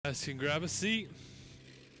guys can grab a seat.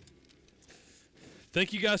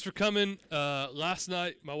 Thank you guys for coming. Last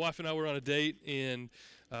night, my wife and I were on a date, and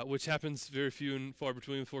which happens very few and far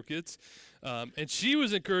between with 4 kids. And she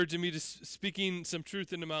was encouraging me, just speaking some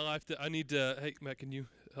truth into my life that I need to. Hey, Matt, can you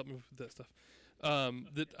help me with that stuff?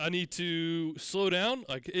 That I need to slow down.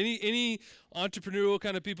 Like any entrepreneurial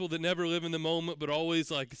kind of people that never live in the moment, but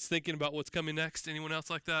always like thinking about what's coming next. Anyone else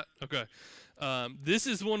like that? Okay. This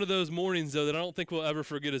is one of those mornings, though, that I don't think we'll ever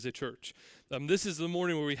forget as a church. This is the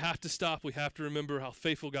morning where we have to stop. We have to remember how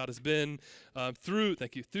faithful God has been through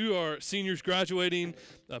our seniors graduating,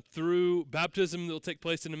 through baptism that will take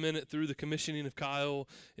place in a minute, through the commissioning of Kyle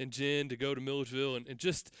and Jen to go to Milledgeville, and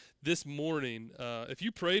just this morning. If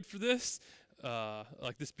you prayed for this,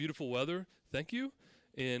 like this beautiful weather, thank you.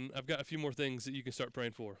 And I've got a few more things that you can start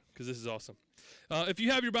praying for because this is awesome. If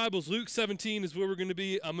you have your Bibles, Luke 17 is where we're going to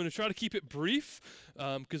be. I'm going to try to keep it brief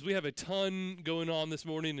because we have a ton going on this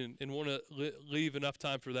morning and want to leave enough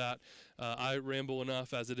time for that. I ramble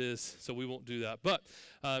enough as it is, so we won't do that. But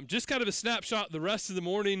just kind of a snapshot, the rest of the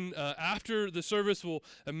morning after the service, we'll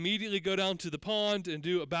immediately go down to the pond and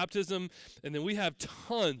do a baptism. And then we have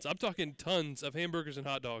tons, I'm talking tons of hamburgers and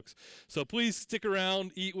hot dogs. So please stick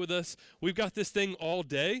around, eat with us. We've got this thing all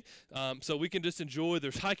day, so we can just enjoy.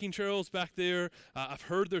 There's hiking trails back there. I've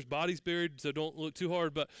heard there's bodies buried, so don't look too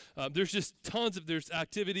hard. But there's just tons of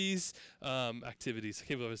activities. I can't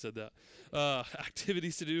believe I said that.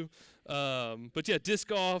 Activities to do. But yeah, disc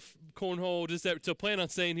golf, cornhole, just that. So plan on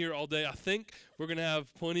staying here all day. I think we're going to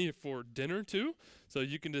have plenty for dinner too. So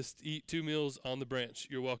you can just eat 2 meals on the branch.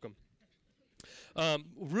 You're welcome.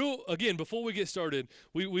 Again, before we get started,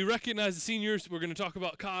 we recognize the seniors. We're going to talk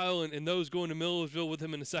about Kyle and those going to Milledgeville with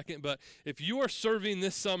him in a second. But if you are serving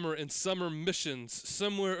this summer in summer missions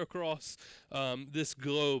somewhere across this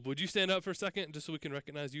globe, would you stand up for a second just so we can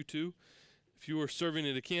recognize you too? If you are serving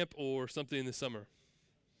at a camp or something this summer.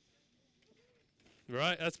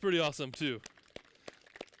 Right? That's pretty awesome too.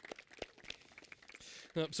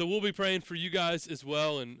 So we'll be praying for you guys as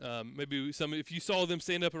well, and maybe if you saw them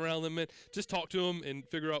stand up around them, just talk to them and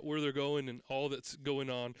figure out where they're going and all that's going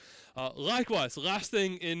on. Likewise, last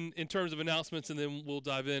thing in terms of announcements, and then we'll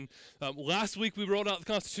dive in. Last week we rolled out the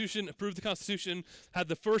Constitution, approved the Constitution, had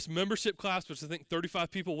the first membership class, which I think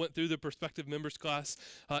 35 people went through the prospective members class.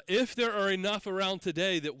 If there are enough around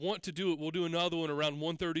today that want to do it, we'll do another one around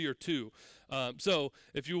 1:30 or 2. So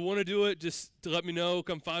if you want to do it, just to let me know.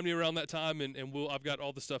 Come find me around that time, and I've got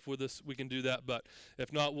all the stuff with us. We can do that. But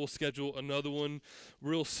if not, we'll schedule another one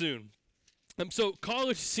real soon. So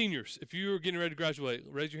college seniors, if you're getting ready to graduate,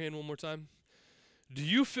 raise your hand one more time. Do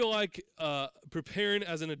you feel like preparing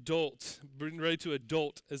as an adult, being ready to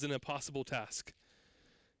adult, is an impossible task?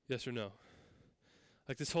 Yes or no?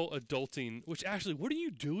 Like this whole adulting, which actually, what are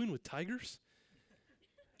you doing with tigers?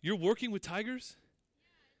 You're working with tigers?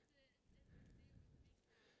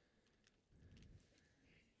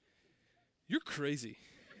 You're crazy.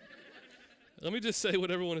 Let me just say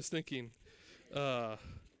what everyone is thinking.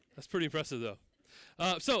 That's pretty impressive, though.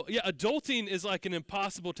 So, adulting is like an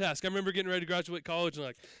impossible task. I remember getting ready to graduate college and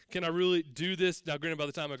like, can I really do this? Now, granted, by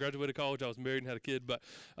the time I graduated college, I was married and had a kid, but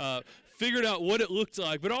figured out what it looked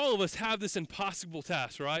like. But all of us have this impossible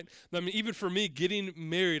task, right? I mean, even for me, getting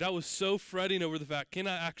married, I was so fretting over the fact, can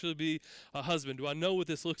I actually be a husband? Do I know what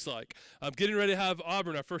this looks like? Getting ready to have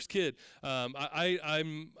Auburn, our first kid. I'm a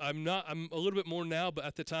little bit more now, but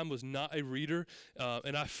at the time was not a reader,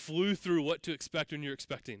 and I flew through what to expect when you're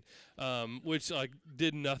expecting, which like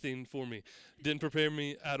did nothing for me, didn't prepare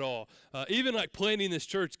me at all. Even like planning this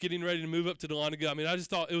church, getting ready to move up to Dahlonega, I mean, I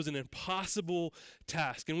just thought it was an impossible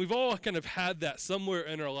task, and we've all kind of had that somewhere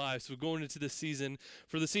in our lives. So going into this season,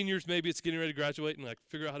 for the seniors, maybe it's getting ready to graduate and like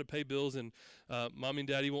figure out how to pay bills, and mommy and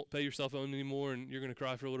daddy won't pay your cell phone anymore, and you're going to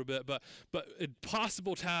cry for a little bit, but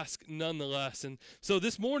impossible task nonetheless. And so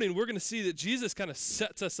this morning, we're going to see that Jesus kind of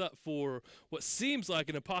sets us up for what seems like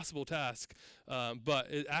an impossible task, but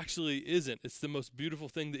it actually isn't. It's the most beautiful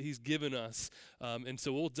thing that he's given us, and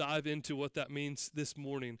so we'll dive into what that means this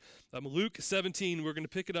morning. Luke 17, we're going to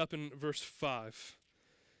pick it up in verse 5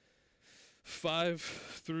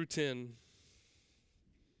 through 10.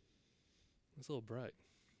 It's a little bright.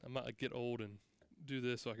 I might get old and do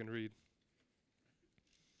this so I can read.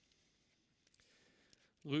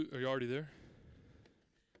 Luke, are you already there?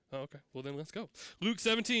 Oh, okay. Well, then let's go. Luke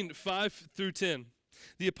 17, 5 through 10.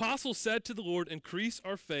 The apostles said to the Lord, increase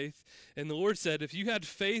our faith. And the Lord said, if you had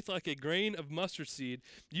faith like a grain of mustard seed,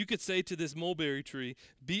 you could say to this mulberry tree,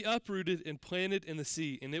 be uprooted and planted in the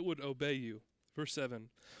sea, and it would obey you. Verse 7,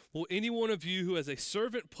 will any one of you who has a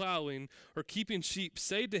servant plowing or keeping sheep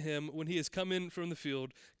say to him when he has come in from the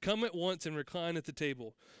field, come at once and recline at the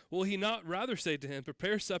table? Will he not rather say to him,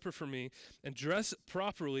 prepare supper for me and dress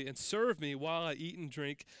properly and serve me while I eat and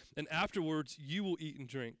drink, and afterwards you will eat and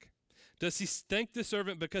drink? Does he thank the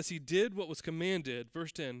servant because he did what was commanded?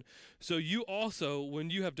 Verse 10, so you also, when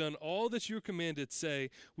you have done all that you are commanded,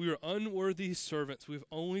 say, we are unworthy servants. We've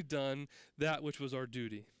only done that which was our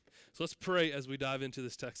duty. So let's pray as we dive into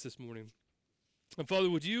this text this morning. And Father,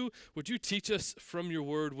 would you teach us from your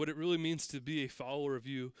word what it really means to be a follower of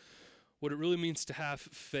you, what it really means to have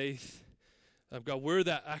faith, God, where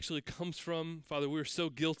that actually comes from. Father, we're so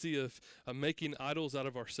guilty of making idols out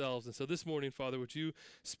of ourselves. And so this morning, Father, would you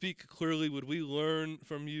speak clearly? Would we learn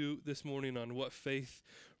from you this morning on what faith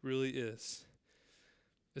really is?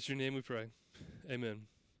 It's your name we pray. Amen.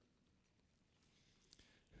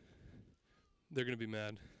 They're going to be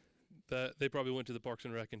mad. They probably went to the Parks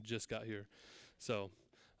and Rec and just got here. So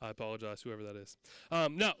I apologize, whoever that is.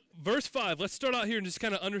 Now, verse 5, let's start out here and just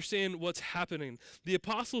kind of understand what's happening. The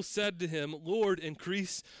apostles said to him, Lord,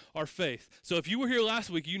 increase our faith. So if you were here last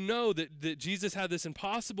week, you know that Jesus had this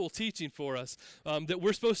impossible teaching for us, that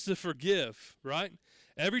we're supposed to forgive, right?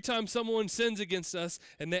 Every time someone sins against us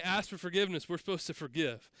and they ask for forgiveness, we're supposed to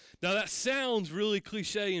forgive. Now, that sounds really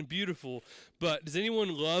cliche and beautiful, but does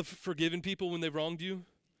anyone love forgiving people when they've wronged you?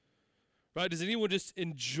 Right? Does anyone just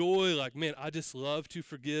enjoy, like, man, I just love to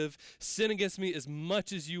forgive. Sin against me as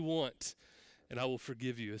much as you want, and I will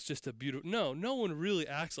forgive you. It's just a beautiful. No one really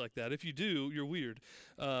acts like that. If you do, you're weird,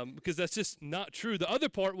 because that's just not true. The other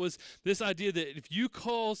part was this idea that if you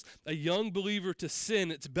cause a young believer to sin,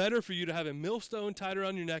 it's better for you to have a millstone tied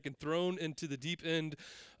around your neck and thrown into the deep end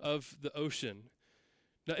of the ocean.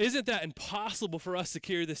 Now, isn't that impossible for us to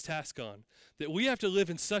carry this task on? That we have to live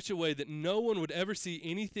in such a way that no one would ever see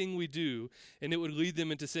anything we do, and it would lead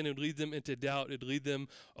them into sin, it would lead them into doubt, it would lead them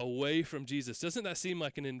away from Jesus. Doesn't that seem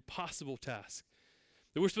like an impossible task?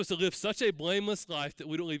 That we're supposed to live such a blameless life that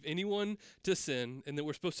we don't leave anyone to sin, and that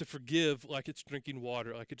we're supposed to forgive like it's drinking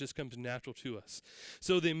water, like it just comes natural to us.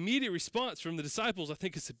 So the immediate response from the disciples, I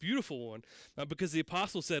think, is a beautiful one, because the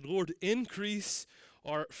apostle said, Lord, increase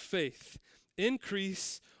our faith.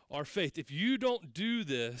 Increase our faith. If you don't do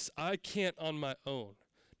this, I can't on my own.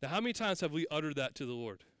 Now, how many times have we uttered that to the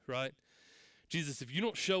Lord, right? Jesus, if you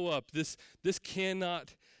don't show up, this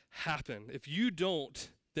cannot happen. If you don't,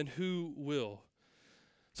 then who will?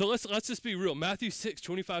 So let's just be real. Matthew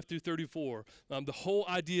 6:25-34. The whole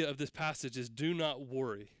idea of this passage is do not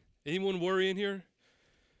worry. Anyone worry in here?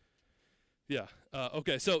 Yeah.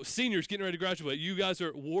 Okay, so seniors getting ready to graduate, you guys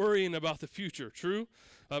are worrying about the future, true?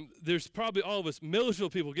 There's probably all of us, Milledgeville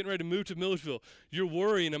people getting ready to move to Milledgeville. You're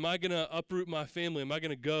worrying, am I going to uproot my family? Am I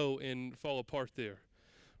going to go and fall apart there?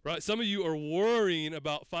 Right? Some of you are worrying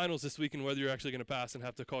about finals this week and whether you're actually going to pass and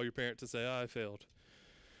have to call your parents to say, I failed.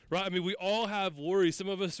 Right? I mean, we all have worries. Some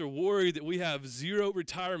of us are worried that we have zero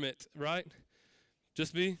retirement, right?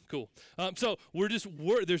 Just me? Cool. So we're just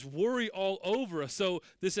there's worry all over us. So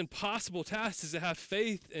this impossible task is to have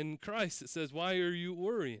faith in Christ. It says, why are you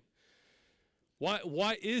worrying?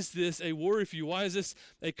 Why is this a worry for you? Why is this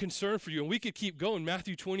a concern for you? And we could keep going.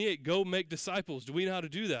 Matthew 28, go make disciples. Do we know how to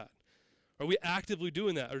do that? Are we actively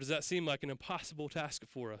doing that? Or does that seem like an impossible task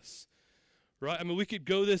for us? Right? I mean, we could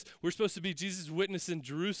go this. We're supposed to be Jesus' witness in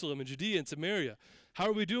Jerusalem and Judea and Samaria. How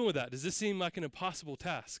are we doing with that? Does this seem like an impossible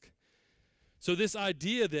task? So this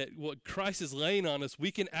idea that what Christ is laying on us,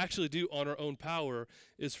 we can actually do on our own power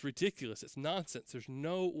is ridiculous. It's nonsense. There's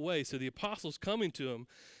no way. So the apostles coming to him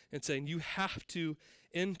and saying, you have to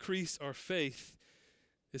increase our faith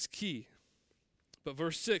is key. But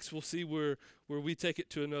verse 6, we'll see where we take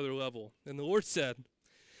it to another level. And the Lord said,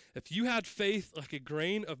 if you had faith like a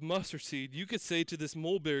grain of mustard seed, you could say to this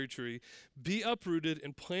mulberry tree, be uprooted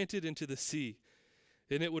and planted into the sea,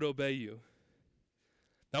 and it would obey you.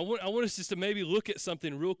 Now, I want us just to maybe look at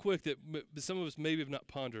something real quick that some of us maybe have not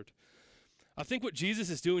pondered. I think what Jesus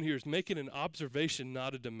is doing here is making an observation,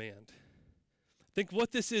 not a demand. I think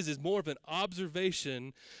what this is more of an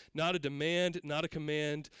observation, not a demand, not a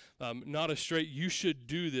command, not a straight, you should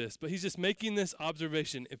do this. But he's just making this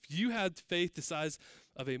observation. If you had faith the size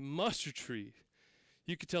of a mustard tree,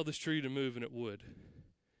 you could tell this tree to move and it would.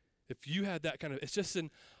 If you had that kind of, it's just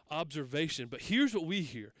an observation. But here's what we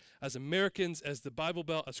hear as Americans, as the Bible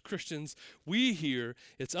Belt, as Christians, we hear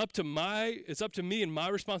it's up to me and my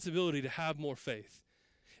responsibility to have more faith.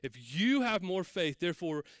 If you have more faith,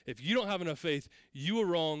 therefore, if you don't have enough faith, you are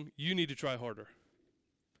wrong, you need to try harder.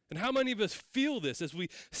 And how many of us feel this as we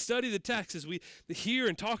study the text, as we hear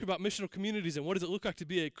and talk about missional communities and what does it look like to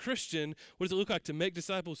be a Christian? What does it look like to make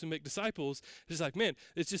disciples who make disciples? It's just like, man,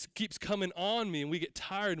 it just keeps coming on me, and we get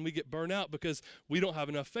tired and we get burnt out because we don't have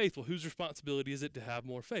enough faith. Well, whose responsibility is it to have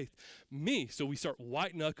more faith? Me. So we start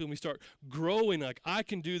white knuckling, we start growing like, I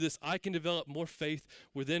can do this, I can develop more faith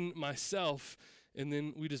within myself, and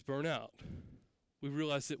then we just burn out. We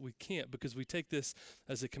realize that we can't because we take this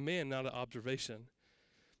as a command, not an observation.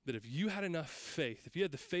 That if you had enough faith, if you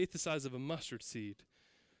had the faith the size of a mustard seed,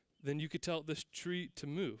 then you could tell this tree to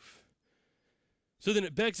move. So then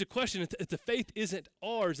it begs the question, if the faith isn't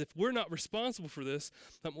ours, if we're not responsible for this,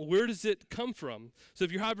 where does it come from? So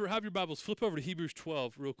if you have your Bibles, flip over to Hebrews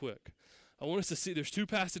 12 real quick. I want us to see, there's two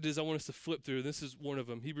passages I want us to flip through. This is one of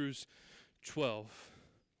them, Hebrews 12,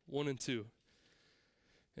 1 and 2.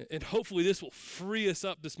 And hopefully this will free us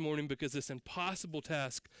up this morning, because this impossible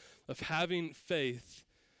task of having faith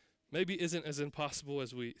maybe isn't as impossible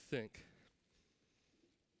as we think.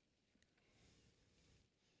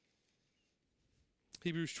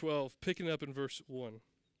 Hebrews 12, picking up in verse 1.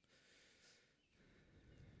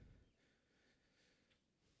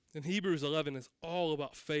 And Hebrews 11 is all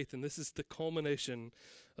about faith, and this is the culmination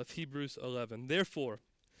of Hebrews 11. Therefore,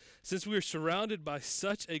 since we are surrounded by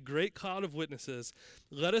such a great cloud of witnesses,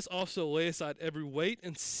 let us also lay aside every weight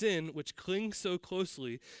and sin which clings so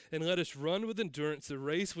closely, and let us run with endurance the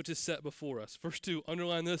race which is set before us. Verse 2,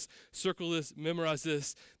 underline this, circle this, memorize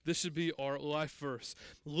this. This should be our life verse.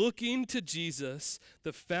 Looking to Jesus,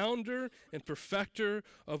 the founder and perfecter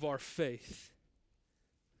of our faith.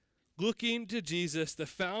 Looking to Jesus, the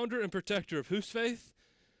founder and protector of whose faith?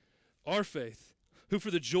 Our faith. Who for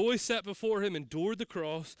the joy set before him endured the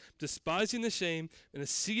cross, despising the shame, and is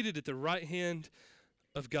seated at the right hand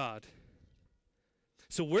of God.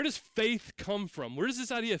 So where does faith come from? Where does this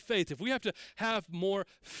idea of faith, if we have to have more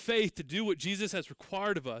faith to do what Jesus has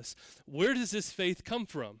required of us, where does this faith come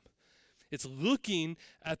from? It's looking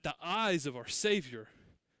at the eyes of our Savior.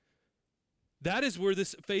 That is where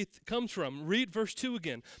this faith comes from. Read verse 2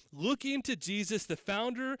 again. Looking to Jesus, the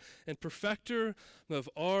founder and perfecter of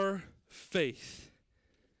our faith.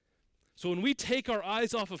 So when we take our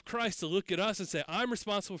eyes off of Christ to look at us and say, I'm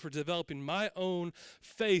responsible for developing my own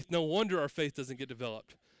faith, no wonder our faith doesn't get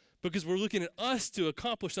developed. Because we're looking at us to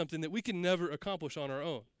accomplish something that we can never accomplish on our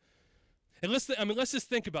own. And let's just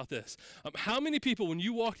think about this. How many people, when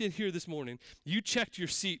you walked in here this morning, you checked your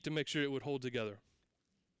seat to make sure it would hold together?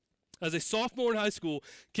 As a sophomore in high school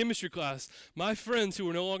chemistry class, my friends who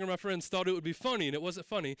were no longer my friends thought it would be funny, and it wasn't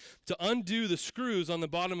funny, to undo the screws on the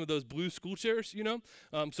bottom of those blue school chairs, you know?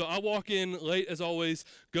 So I walk in late as always,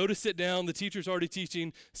 go to sit down, the teacher's already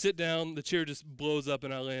teaching, sit down, the chair just blows up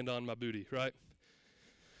and I land on my booty, right?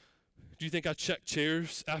 Do you think I checked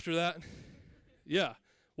chairs after that? Yeah.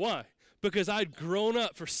 Why? Because I'd grown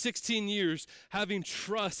up for 16 years having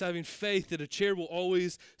trust, having faith that a chair will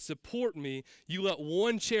always support me. You let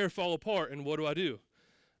one chair fall apart, and what do?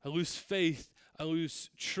 I lose faith, I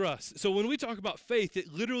lose trust. So when we talk about faith,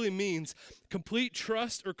 it literally means complete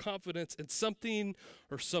trust or confidence in something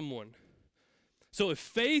or someone. So if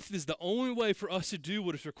faith is the only way for us to do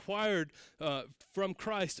what is required from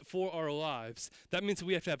Christ for our lives, that means that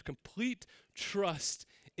we have to have complete trust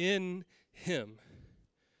in Him.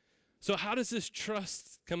 So how does this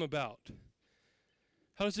trust come about?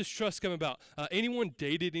 How does this trust come about? Anyone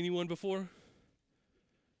dated anyone before?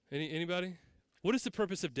 Anybody? What is the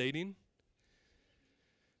purpose of dating?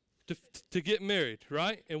 To get married,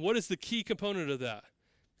 right? And what is the key component of that?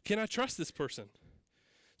 Can I trust this person?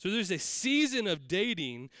 So there's a season of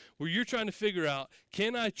dating where you're trying to figure out,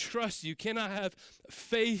 can I trust you? Can I have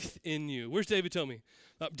faith in you? Where's David Tomey?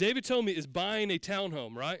 David Tomey is buying a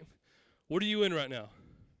townhome, right? What are you in right now?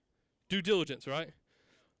 Due diligence, right?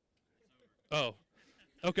 Oh,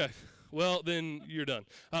 okay. Well, then you're done.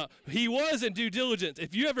 He was in due diligence.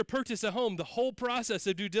 If you ever purchase a home, the whole process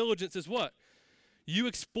of due diligence is what? You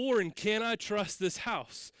exploring, can I trust this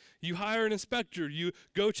house? You hire an inspector. You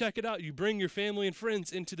go check it out. You bring your family and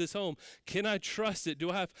friends into this home. Can I trust it? Do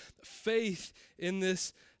I have faith in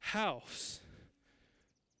this house?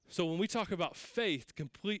 So when we talk about faith,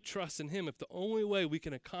 complete trust in Him, if the only way we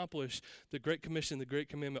can accomplish the Great Commission, the Great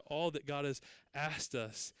Commandment, all that God has asked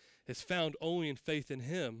us is found only in faith in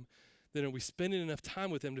Him, then are we spending enough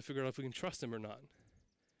time with Him to figure out if we can trust Him or not?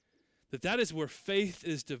 That is where faith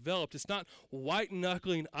is developed. It's not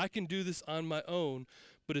white-knuckling, I can do this on my own,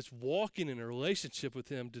 but it's walking in a relationship with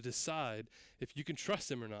Him to decide if you can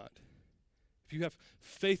trust Him or not. If you have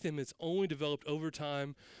faith in Him, it's only developed over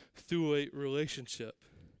time through a relationship.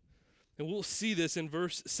 And we'll see this in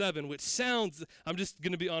verse 7, which sounds, I'm just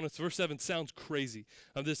going to be honest, verse 7 sounds crazy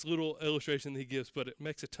of this little illustration that he gives, but it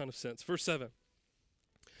makes a ton of sense. Verse 7.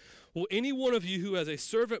 Will any one of you who has a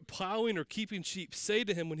servant plowing or keeping sheep say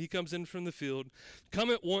to him when he comes in from the field, come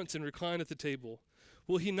at once and recline at the table?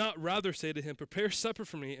 Will he not rather say to him, prepare supper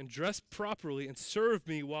for me and dress properly and serve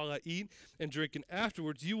me while I eat and drink, and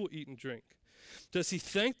afterwards you will eat and drink? Does he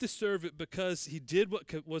thank the servant because he did what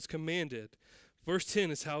was commanded? Verse 10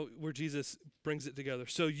 is where Jesus brings it together.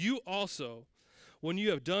 So you also, when you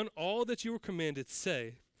have done all that you were commanded,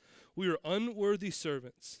 say, we are unworthy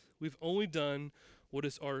servants. We've only done what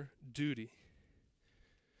is our duty.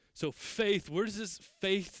 So faith, where does this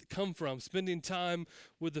faith come from? Spending time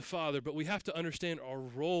with the Father. But we have to understand our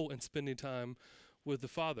role in spending time with the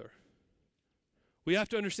Father. We have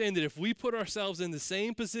to understand that if we put ourselves in the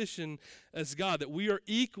same position as God, that we are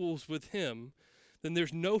equals with him, then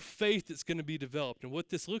there's no faith that's going to be developed. And what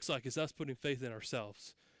this looks like is us putting faith in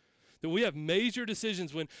ourselves. That we have major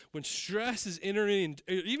decisions when stress is entering,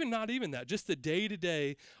 not even that, just the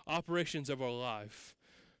day-to-day operations of our life.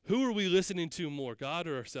 Who are we listening to more, God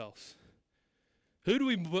or ourselves? Who do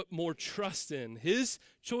we put more trust in? His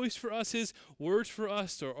choice for us, his words for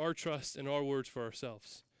us, or our trust in our words for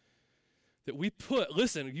ourselves? That we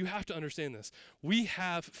listen, you have to understand this. We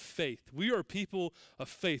have faith. We are people of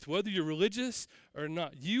faith. Whether you're religious or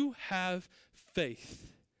not, you have faith.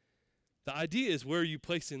 The idea is, where are you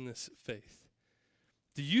placing this faith?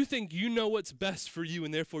 Do you think you know what's best for you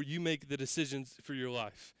and therefore you make the decisions for your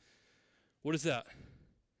life? What is that?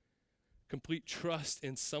 Complete trust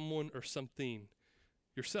in someone or something,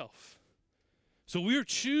 yourself. So we're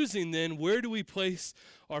choosing then, where do we place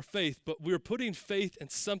our faith? But we're putting faith in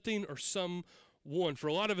something or someone. For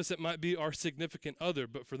a lot of us, it might be our significant other,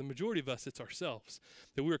 but for the majority of us, it's ourselves.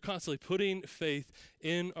 That we're constantly putting faith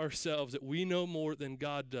in ourselves, that we know more than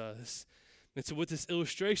God does. And so what this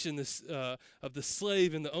illustration of the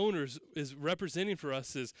slave and the owners is representing for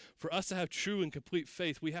us is, for us to have true and complete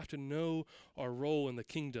faith, we have to know our role in the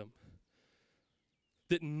kingdom.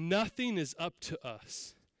 That nothing is up to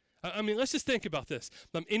us. I mean, let's just think about this.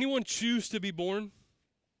 Anyone choose to be born?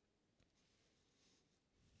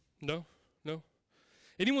 No?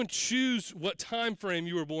 Anyone choose what time frame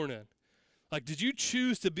you were born in? Like, did you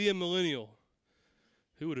choose to be a millennial?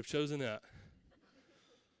 Who would have chosen that?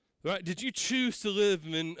 Right? Did you choose to live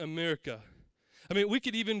in America? I mean, we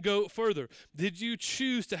could even go further. Did you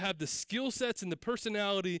choose to have the skill sets and the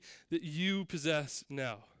personality that you possess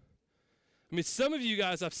now? I mean, some of you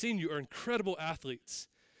guys, I've seen you, are incredible athletes.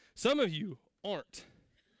 Some of you aren't.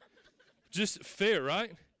 Just fair,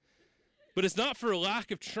 right? But it's not for a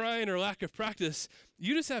lack of trying or lack of practice.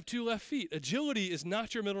 You just have two left feet. Agility is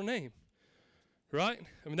not your middle name, right?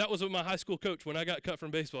 I mean, that was what my high school coach, when I got cut from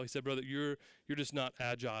baseball, he said, brother, you're just not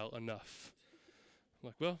agile enough. I'm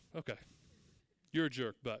like, well, okay. You're a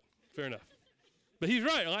jerk, but fair enough. But he's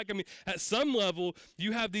right. At some level,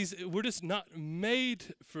 you have these, we're just not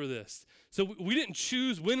made for this. So we didn't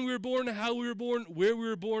choose when we were born, how we were born, where we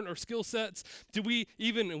were born, our skill sets. Did we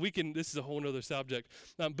even, this is a whole other subject,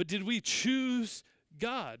 but did we choose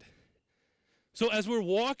God? So as we're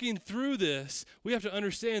walking through this, we have to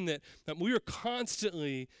understand that we are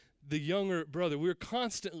constantly the younger brother.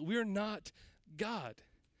 We're not God.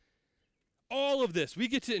 All of this, we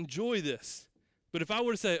get to enjoy this. But if I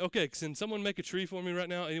were to say, okay, can someone make a tree for me right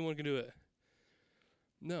now? Anyone can do it.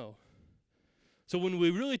 No. So when we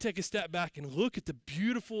really take a step back and look at the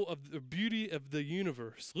beauty of the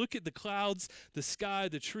universe, look at the clouds, the sky,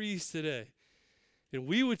 the trees today, and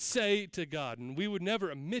we would say to God, and we would never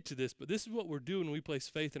admit to this, but this is what we're doing when we place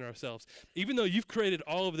faith in ourselves. Even though you've created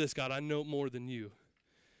all of this, God, I know more than you.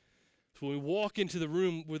 So when we walk into the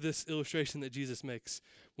room with this illustration that Jesus makes,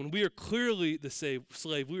 when we are clearly the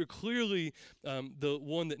slave, we are clearly the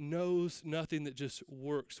one that knows nothing, that just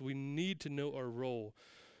works. We need to know our role,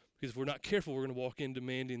 because if we're not careful, we're going to walk in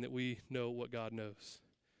demanding that we know what God knows.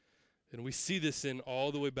 And we see this in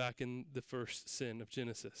all the way back in the first sin of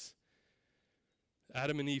Genesis.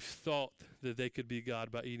 Adam and Eve thought that they could be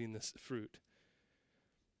God by eating this fruit.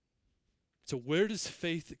 So where does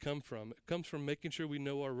faith come from? It comes from making sure we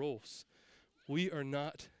know our roles. We are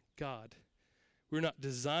not God. We're not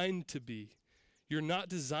designed to be. You're not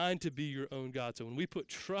designed to be your own God. So when we put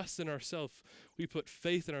trust in ourselves, we put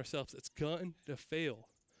faith in ourselves, it's going to fail.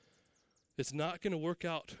 It's not going to work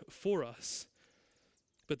out for us.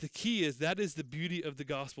 But the key is, that is the beauty of the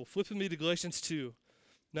gospel. Flip with me to Galatians 2,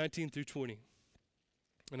 19 through 20.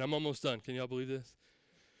 And I'm almost done. Can y'all believe this?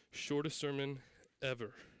 Shortest sermon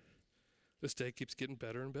ever. This day keeps getting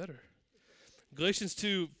better and better. Galatians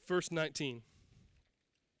 2, verse 19.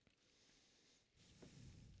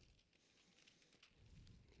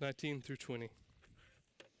 19 through 20.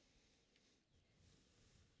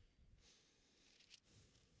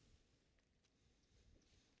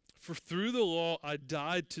 For through the law I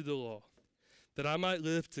died to the law, that I might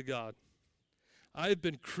live to God. I have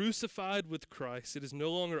been crucified with Christ. It is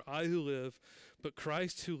no longer I who live, but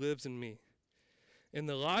Christ who lives in me. In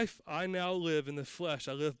the life I now live in the flesh,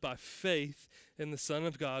 I live by faith in the Son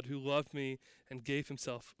of God who loved me and gave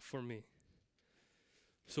himself for me.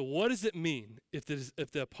 So what does it mean if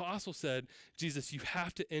the apostle said, Jesus, you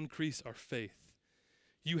have to increase our faith?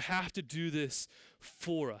 You have to do this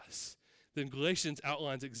for us. Then Galatians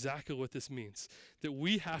outlines exactly what this means. That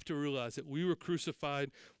we have to realize that we were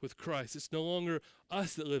crucified with Christ. It's no longer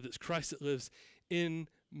us that live, it's Christ that lives in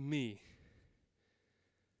me.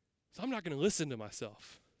 So I'm not going to listen to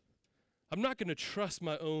myself. I'm not going to trust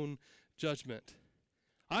my own judgment.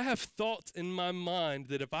 I have thoughts in my mind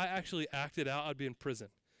that if I actually acted out, I'd be in prison.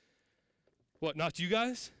 What, not you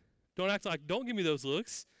guys? Don't give me those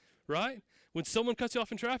looks, right? When someone cuts you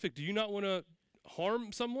off in traffic, do you not want to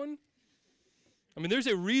harm someone? I mean, there's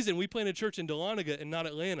a reason we planted a church in Dahlonega and not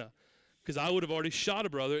Atlanta, because I would have already shot a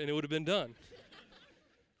brother and it would have been done.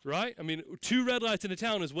 Right? I mean, 2 red lights in a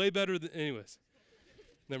town is way better than, anyways.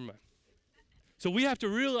 Never mind. So we have to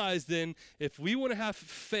realize then, if we want to have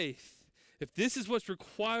faith, if this is what's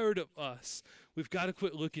required of us, we've got to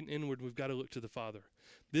quit looking inward. We've got to look to the Father.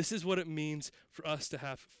 This is what it means for us to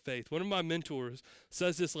have faith. One of my mentors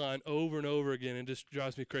says this line over and over again, and just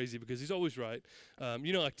drives me crazy because he's always right.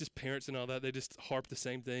 Like just parents and all that, they just harp the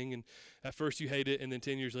same thing, and at first you hate it, and then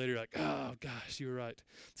 10 years later you're like, oh gosh, you were right.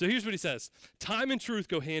 So here's what he says. Time and truth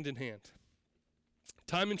go hand in hand.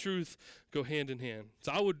 Time and truth go hand in hand.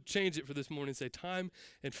 So I would change it for this morning and say time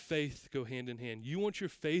and faith go hand in hand. You want your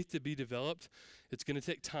faith to be developed, it's going to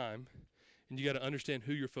take time, and you got to understand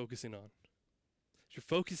who you're focusing on. If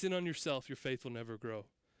you're focusing on yourself, your faith will never grow.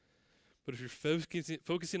 But if you're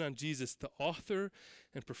focusing on Jesus, the author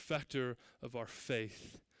and perfecter of our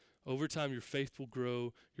faith, over time your faith will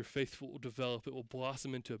grow, your faith will develop, it will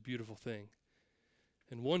blossom into a beautiful thing.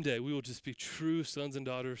 And one day we will just be true sons and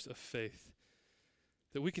daughters of faith.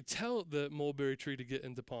 That we could tell the mulberry tree to get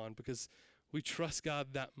in the pond because we trust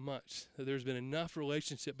God that much, that there's been enough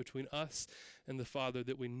relationship between us and the Father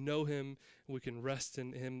that we know him and we can rest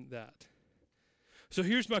in him that. So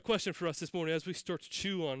here's my question for us this morning as we start to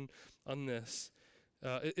chew on this.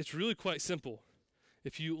 It's really quite simple.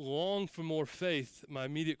 If you long for more faith, my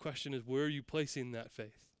immediate question is, where are you placing that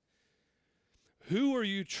faith? Who are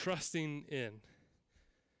you trusting in?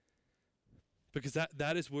 Because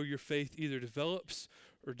that is where your faith either develops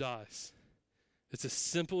or dies. It's as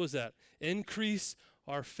simple as that. Increase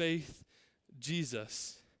our faith,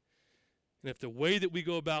 Jesus. And if the way that we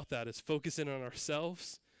go about that is focusing on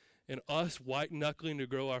ourselves and us white-knuckling to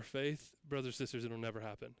grow our faith, brothers and sisters, it'll never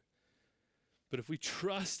happen. But if we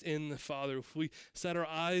trust in the Father, if we set our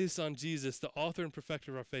eyes on Jesus, the author and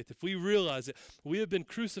perfecter of our faith, if we realize that we have been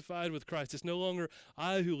crucified with Christ, it's no longer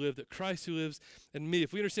I who live, that Christ who lives in me.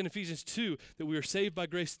 If we understand Ephesians 2, that we are saved by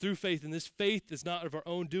grace through faith, and this faith is not of our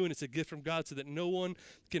own doing, it's a gift from God so that no one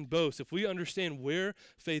can boast. If we understand where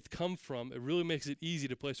faith comes from, it really makes it easy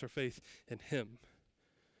to place our faith in him.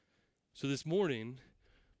 So this morning,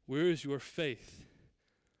 where is your faith?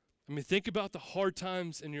 I mean, think about the hard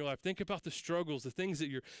times in your life. Think about the struggles, the things that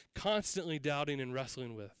you're constantly doubting and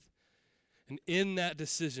wrestling with. And in that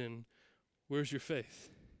decision, where's your faith?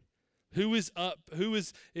 Who is up? Who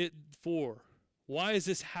is it for? Why is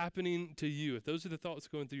this happening to you? If those are the thoughts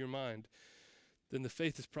going through your mind, then the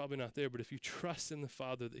faith is probably not there. But if you trust in the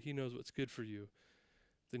Father that he knows what's good for you,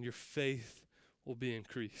 then your faith will be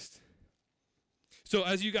increased. So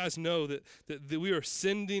as you guys know, that we are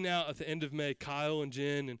sending out at the end of May, Kyle and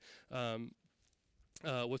Jen and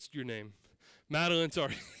what's your name? Madeline,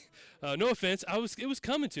 sorry. No offense. It was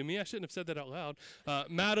coming to me. I shouldn't have said that out loud.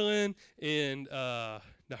 Madeline and now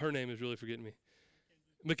her name is really forgetting me.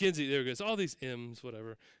 Mackenzie, there it goes. All these M's,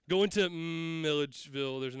 whatever. Going to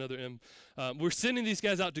Milledgeville, there's another M. We're sending these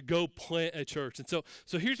guys out to go plant a church. And so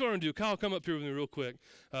here's what I'm going to do. Kyle, come up here with me real quick.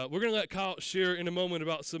 We're going to let Kyle share in a moment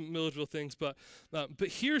about some Milledgeville things. But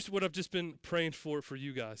here's what I've just been praying for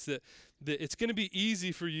you guys, that it's going to be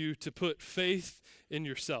easy for you to put faith in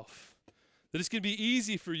yourself. That it's going to be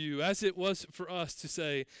easy for you, as it was for us, to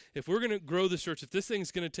say, if we're going to grow this church, if this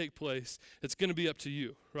thing's going to take place, it's going to be up to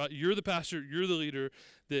you, right? You're the pastor, you're the leader.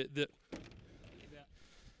 That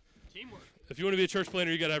Teamwork. If you want to be a church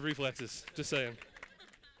planner, you got to have reflexes. Just saying.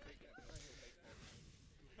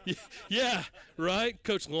 Yeah, right?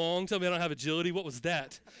 Coach Long told me I don't have agility. What was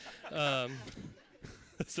that?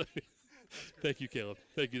 So, thank you, Caleb.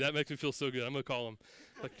 Thank you. That makes me feel so good. I'm going to call him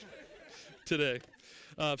today.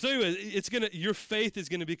 So anyway, your faith is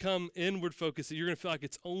gonna become inward focused. So you're gonna feel like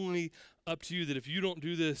it's only up to you. That if you don't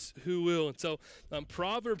do this, who will? And so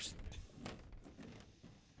Proverbs.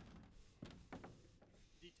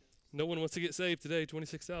 No one wants to get saved today.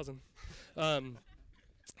 26,000.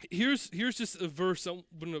 Here's just a verse I'm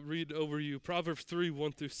going to read over you. Proverbs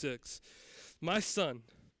 3:1-6. My son,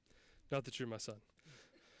 not that you're my son.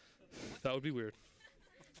 That would be weird.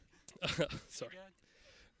 Sorry.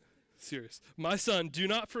 Serious. My son, do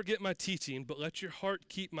not forget my teaching, but let your heart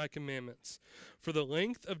keep my commandments. For the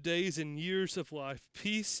length of days and years of life,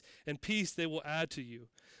 peace they will add to you.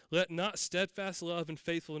 Let not steadfast love and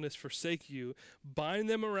faithfulness forsake you. Bind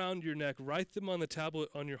them around your neck. Write them on the tablet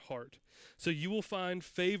on your heart. So you will find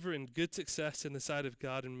favor and good success in the sight of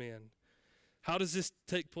God and man. How does this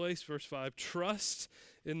take place? Verse 5. Trust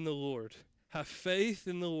in the Lord. Have faith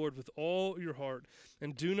in the Lord with all your heart,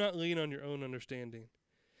 and do not lean on your own understanding.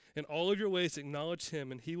 In all of your ways acknowledge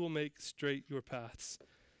him, and he will make straight your paths.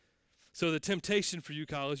 So the temptation for you,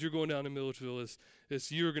 Kyle, as you're going down to Milledgeville is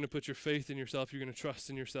you're going to put your faith in yourself. You're going to trust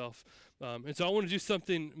in yourself. And so I want to do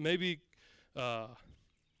something maybe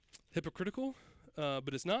hypocritical,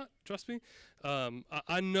 but it's not. Trust me.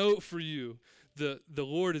 I know for you, the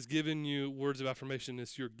Lord has given you words of affirmation.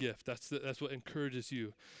 It's your gift. That's what encourages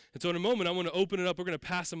you. And so in a moment, I want to open it up. We're going to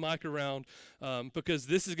pass a mic around because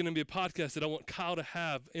this is going to be a podcast that I want Kyle to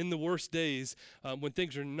have in the worst days when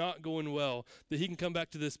things are not going well, that he can come back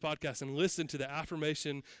to this podcast and listen to the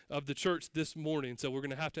affirmation of the church this morning. So we're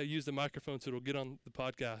going to use the microphone so it'll get on the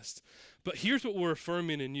podcast. But here's what we're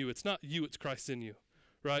affirming in you. It's not you, it's Christ in you.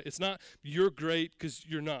 Right? It's not you're great because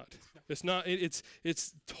you're not. It's not.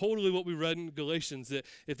 It's totally what we read in Galatians, that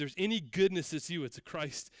if there's any goodness, it's you. It's a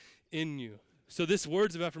Christ in you. So this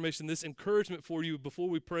words of affirmation, this encouragement for you before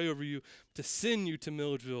we pray over you to send you to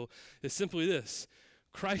Milledgeville is simply this: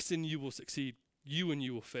 Christ in you will succeed. You and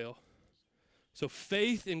you will fail. So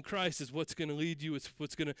faith in Christ is what's going to lead you. It's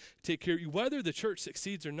what's going to take care of you. Whether the church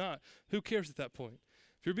succeeds or not, who cares at that point?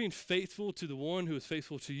 If you're being faithful to the one who is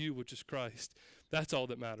faithful to you, which is Christ, that's all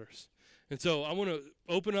that matters. And so I want to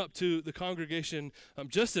open up to the congregation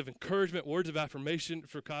just of encouragement, words of affirmation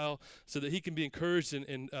for Kyle so that he can be encouraged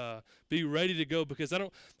and be ready to go, because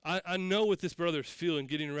I know what this brother is feeling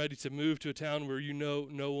getting ready to move to a town where you know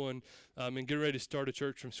no one and get ready to start a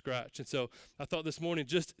church from scratch. And so I thought this morning,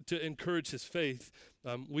 just to encourage his faith,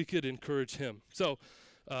 we could encourage him. So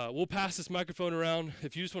we'll pass this microphone around.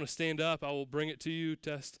 If you just want to stand up, I will bring it to you.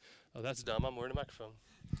 Test. Oh, that's dumb. I'm wearing a microphone.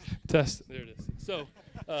 Test. There it is. So,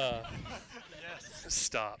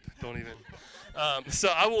 stop. Don't even. So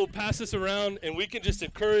I will pass this around, and we can just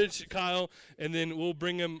encourage Kyle, and then we'll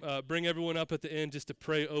bring everyone up at the end just to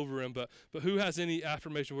pray over him. But who has any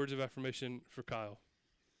words of affirmation for Kyle?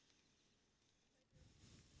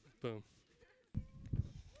 Boom.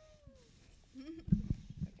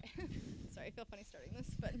 Okay. Sorry, I feel funny starting this,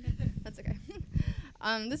 but that's okay.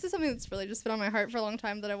 This is something that's really just been on my heart for a long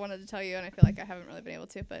time that I wanted to tell you, and I feel like I haven't really been able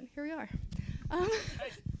to, but here we are.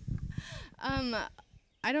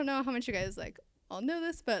 I don't know how much you guys all know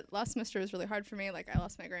this, but last semester was really hard for me. I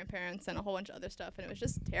lost my grandparents and a whole bunch of other stuff, and it was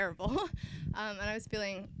just terrible. And I was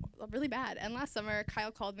feeling really bad. And last summer,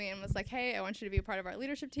 Kyle called me and was like, "Hey, I want you to be a part of our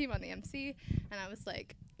leadership team on the MC." And I was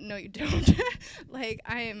like, "No, you don't."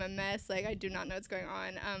 I am a mess. I do not know what's going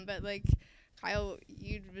on. But Kyle,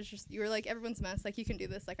 you were everyone's mess. You can do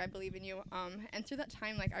this. I believe in you. And through that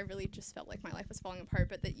time, I really just felt like my life was falling apart,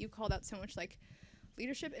 but that you called out so much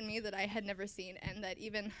leadership in me that I had never seen, and that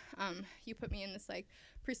even you put me in this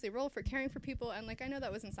priestly role for caring for people, and I know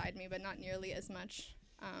that was inside me, but not nearly as much.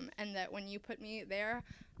 And that when you put me there,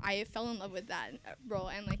 I fell in love with that role,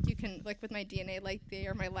 and you can with my DNA, they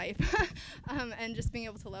are my life, and just being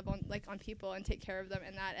able to love on people and take care of them,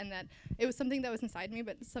 and that it was something that was inside me,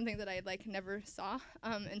 but something that I never saw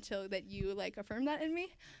until that you affirmed that in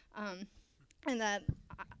me, and that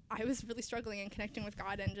I was really struggling and connecting with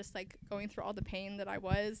God, and just going through all the pain that I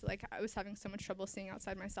was having so much trouble seeing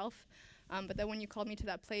outside myself. But then when you called me to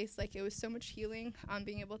that place, it was so much healing,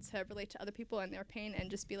 being able to relate to other people and their pain, and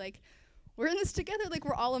just be we're in this together,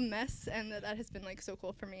 we're all a mess, and that has been so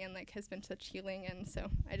cool for me, and has been such healing. And so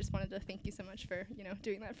I just wanted to thank you so much for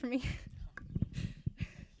doing that for me.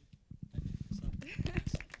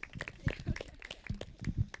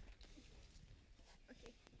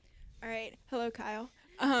 All right. Hello, Kyle.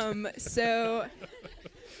 So,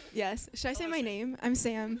 yes. Should I say my name? I'm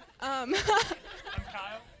Sam. I'm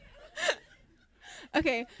Kyle.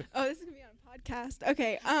 Okay. Oh, this is going to be on a podcast.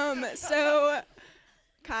 Okay. So,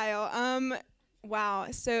 Kyle, wow.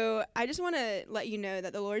 So, I just want to let you know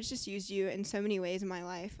that the Lord's just used you in so many ways in my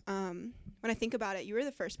life. When I think about it, you were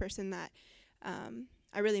the first person that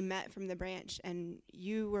I really met from the branch, and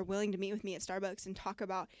you were willing to meet with me at Starbucks and talk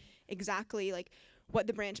about exactly like what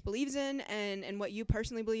the branch believes in and what you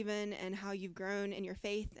personally believe in and how you've grown in your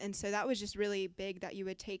faith. And so that was just really big that you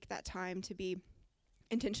would take that time to be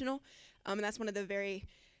intentional. And that's one of the very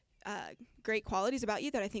great qualities about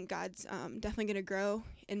you that I think God's definitely going to grow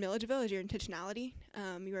in Milledgeville is your intentionality.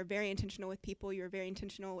 You are very intentional with people. You are very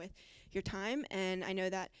intentional with your time. And I know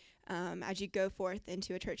that as you go forth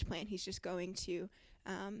into a church plant, he's just going to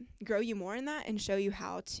grow you more in that and show you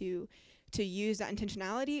how to use that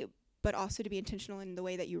intentionality, but also to be intentional in the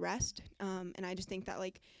way that you rest. And I just think that,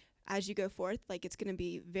 like, as you go forth, like, it's going to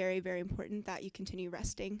be very, very important that you continue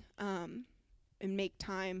resting and make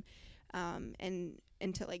time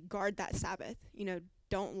and to, like, guard that Sabbath. You know,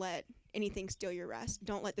 don't let anything steal your rest.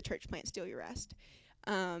 Don't let the church plant steal your rest.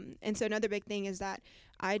 And so another big thing is that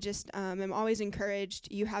I just am always encouraged.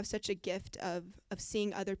 You have such a gift of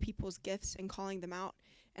seeing other people's gifts and calling them out.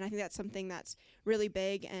 And I think that's something that's really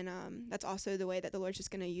big, and that's also the way that the Lord's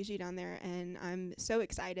just going to use you down there. And I'm so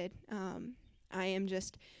excited. I am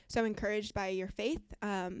just so encouraged by your faith,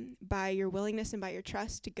 by your willingness, and by your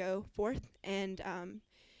trust to go forth and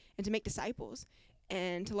to make disciples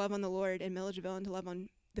and to love on the Lord in Milledgeville and to love on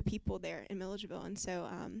the people there in Milledgeville. And so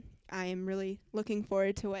I am really looking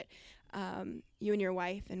forward to what you and your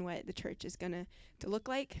wife and what the church is going to look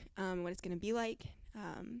like, what it's going to be like.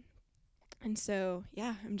 And so,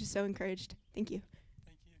 yeah, I'm just so encouraged. Thank you.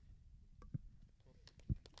 Thank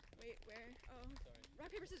you. Wait, where? Oh, sorry.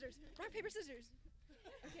 Rock, paper, scissors. Rock, paper, scissors.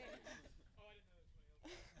 Okay.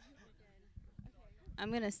 I'm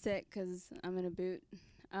going to sit because I'm in a boot.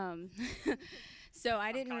 So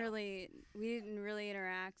we didn't really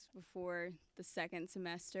interact before the second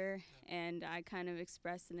semester, and I kind of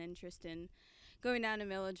expressed an interest in going down to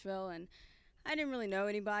Milledgeville, and I didn't really know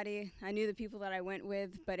anybody. I knew the people that I went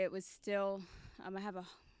with, but it was still, I have a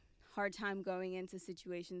hard time going into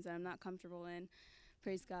situations that I'm not comfortable in.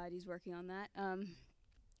 Praise God, he's working on that.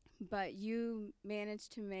 But you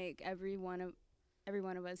managed to make every one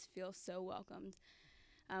of us feel so welcomed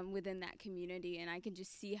within that community, and I can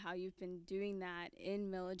just see how you've been doing that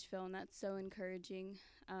in Milledgeville, and that's so encouraging.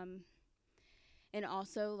 And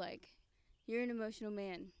also, like, you're an emotional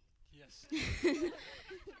man. Yes.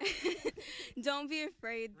 Don't be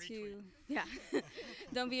afraid to,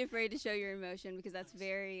 don't be afraid to show your emotion, because that's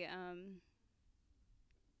very,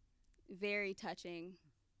 very touching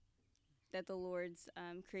that the Lord's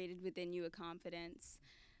created within you a confidence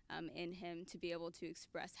in him to be able to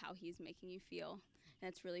express how he's making you feel. And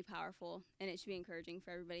it's really powerful, and it should be encouraging for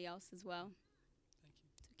everybody else as well. Thank you.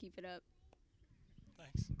 So keep it up.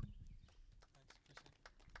 Thanks.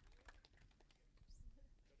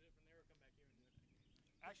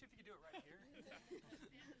 Actually, if you could do it right here.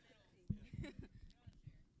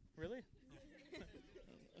 Really?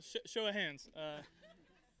 Show of hands.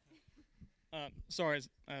 Sorry,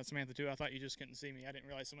 Samantha, too. I thought you just couldn't see me. I didn't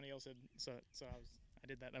realize somebody else had, so I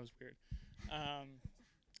did that. That was weird.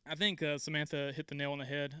 I think Samantha hit the nail on the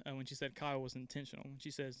head when she said Kyle was intentional. When she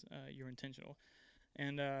says you're intentional,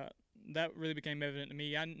 and that really became evident to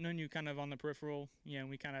me. I'd known you kind of on the peripheral. You know,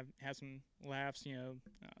 we kind of had some laughs, you know,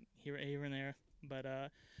 here and there. But I've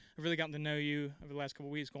really gotten to know you over the last couple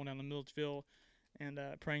of weeks, going down to Milledgeville and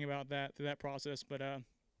praying about that through that process. But I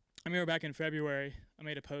remember back in February, I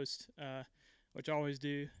made a post, which I always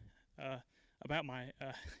do, about my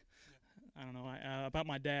about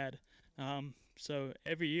my dad. So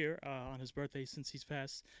every year on his birthday, since he's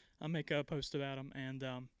passed, I make a post about him. And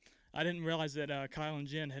I didn't realize that Kyle and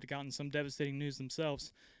Jen had gotten some devastating news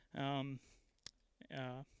themselves. And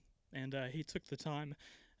he took the time.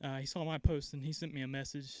 He saw my post and he sent me a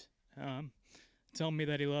message telling me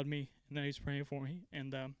that he loved me and that he was praying for me.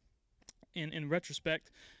 And in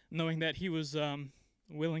retrospect, knowing that he was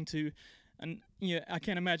willing to, and I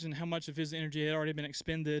can't imagine how much of his energy had already been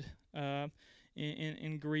expended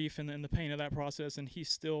in grief and in the pain of that process, and he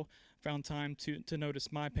still found time to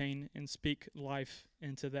notice my pain and speak life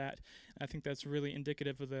into that. I think that's really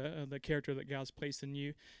indicative of the character that God's placed in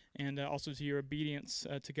you, and also to your obedience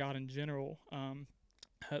to God in general,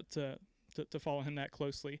 to follow him that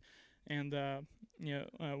closely. And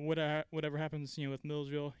whatever happens, with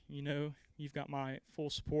Milledgeville, you've got my full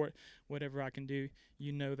support. Whatever I can do,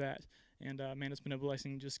 that. And man, it's been a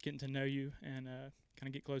blessing just getting to know you and kind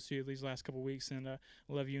of get close to you these last couple weeks. And I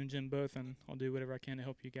love you and Jim both, and I'll do whatever I can to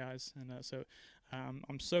help you guys. And so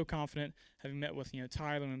I'm so confident, having met with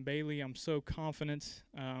Tyler and Bailey. I'm so confident,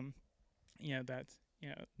 that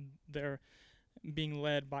they're being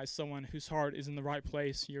led by someone whose heart is in the right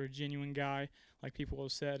place. You're a genuine guy, like people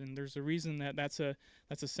have said, and there's a reason that's a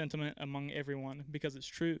sentiment among everyone, because it's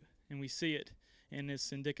true, and we see it. and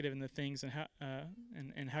it's indicative in the things and how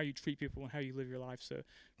and how you treat people and how you live your life. So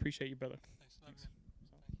appreciate you, brother. Thanks.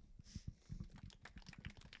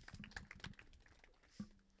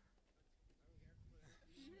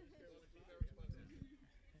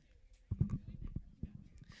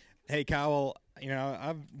 Hey, Kyle.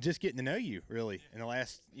 I'm just getting to know you really in the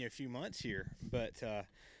last few months here. But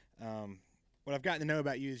what I've gotten to know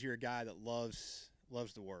about you is you're a guy that loves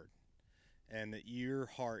the Word, and that your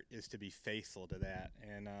heart is to be faithful to that.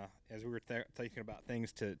 And as we were thinking about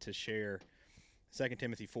things to share, 2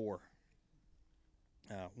 Timothy 4,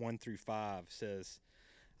 1 through 5 says,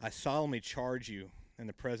 "I solemnly charge you in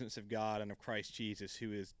the presence of God and of Christ Jesus,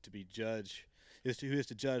 who is to judge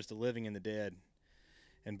the living and the dead,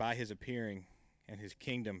 and by his appearing and his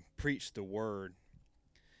kingdom, preach the word.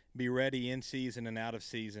 Be ready in season and out of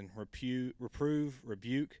season. Reprove,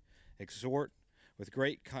 rebuke, exhort with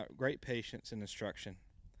great patience and instruction.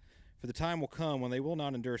 For the time will come when they will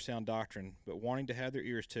not endure sound doctrine, but wanting to have their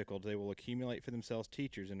ears tickled, they will accumulate for themselves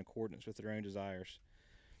teachers in accordance with their own desires,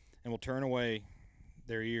 and will turn away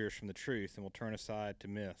their ears from the truth and will turn aside to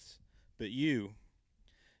myths. But you,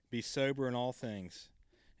 be sober in all things,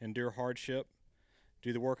 endure hardship,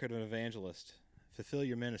 do the work of an evangelist, fulfill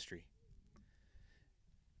your ministry.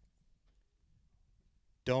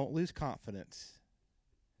 Don't lose confidence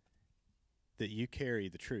that you carry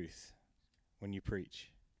the truth when you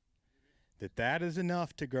preach. That is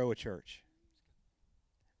enough to grow a church.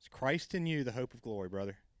 It's Christ in you, the hope of glory,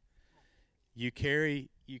 brother. You carry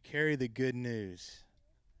the good news,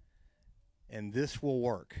 and this will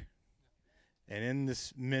work. And in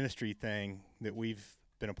this ministry thing that we've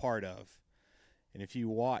been a part of, and if you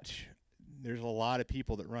watch, there's a lot of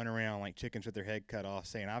people that run around like chickens with their head cut off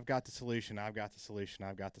saying, I've got the solution, I've got the solution,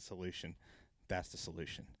 I've got the solution. That's the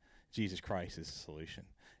solution. Jesus Christ is the solution.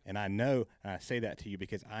 And I know, and I say that to you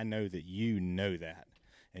because I know that you know that,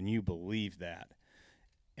 and you believe that.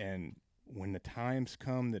 And when the times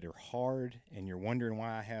come that are hard, and you're wondering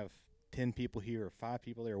why I have 10 people here or 5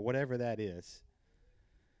 people there, or whatever that is,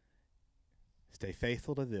 stay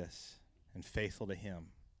faithful to this and faithful to him.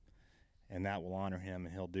 And that will honor him,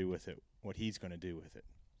 and he'll do with it what he's going to do with it.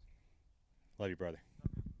 Love you, brother.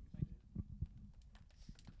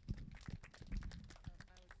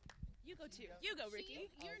 You go too. You go, Ricky.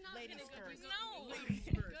 You're not going to go. No. Ladies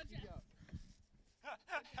first.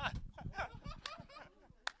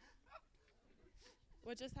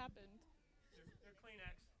 What just happened? They're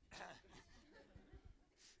Kleenex.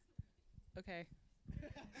 Okay.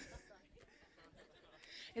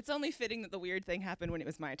 It's only fitting that the weird thing happened when it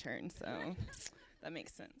was my turn, so that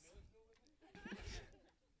makes sense.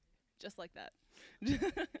 Just like that.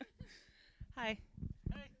 Hi.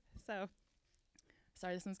 Hey. So,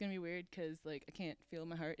 sorry, this one's going to be weird because, I can't feel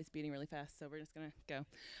my heart. It's beating really fast, so we're just going to go.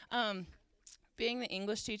 Being the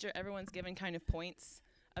English teacher, everyone's given kind of points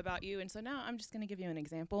about you, and so now I'm just going to give you an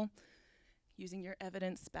example. Using your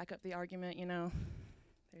evidence, back up the argument, There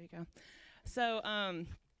you go. So,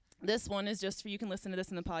 this one is just for you can listen to this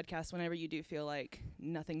in the podcast whenever you do feel like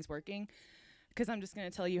nothing's working, because I'm just going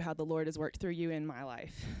to tell you how the Lord has worked through you in my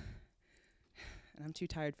life. And I'm too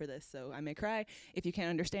tired for this, so I may cry. If you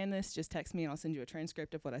can't understand this, just text me and I'll send you a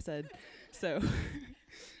transcript of what I said. So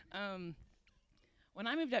when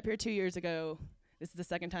I moved up here 2 years ago, this is the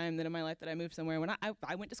second time that in my life that I moved somewhere. When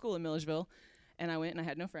I went to school in Milledgeville, and I went and I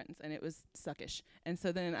had no friends, and it was suckish. And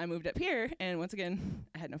so then I moved up here, and once again,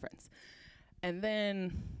 I had no friends. And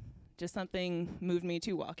then just something moved me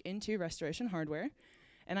to walk into Restoration Hardware,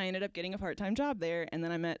 and I ended up getting a part-time job there. And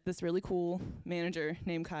then I met this really cool manager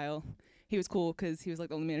named Kyle. He was cool because he was like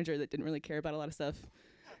the only manager that didn't really care about a lot of stuff.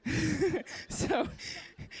 So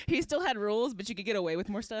he still had rules, but you could get away with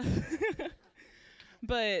more stuff.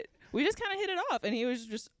 But we just kind of hit it off, and he was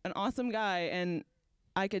just an awesome guy. And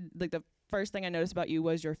I could, the first thing I noticed about you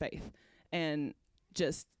was your faith and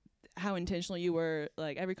just how intentional you were.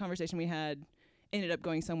 Like, every conversation we had ended up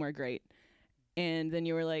going somewhere great. And then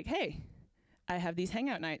you were like, hey, I have these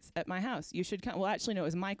hangout nights at my house. You should come. Well, actually, no, it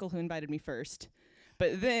was Michael who invited me first.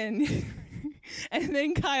 But then, and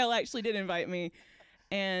then Kyle actually did invite me.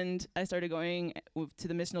 And I started going to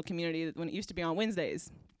the missional community when it used to be on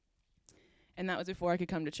Wednesdays. And that was before I could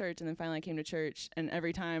come to church. And then finally I came to church. And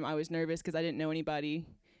every time I was nervous because I didn't know anybody.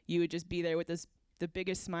 You would just be there with the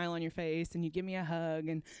biggest smile on your face, and you'd give me a hug.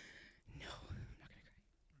 And no, I'm not going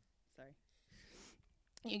to cry. Sorry.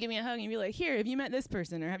 You'd give me a hug, and you'd be like, here, have you met this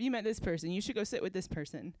person? Or have you met this person? You should go sit with this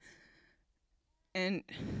person. And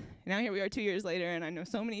now here we are 2 years later, and I know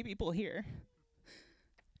so many people here.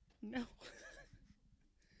 No.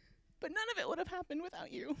 But none of it would have happened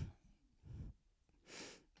without you.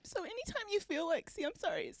 So anytime you feel like, see, I'm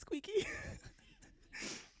sorry, it's squeaky.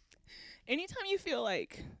 anytime you feel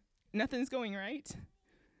like nothing's going right,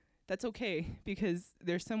 that's okay, because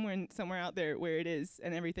there's somewhere out there where it is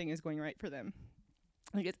and everything is going right for them.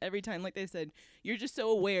 Like, it's every time, like they said, you're just so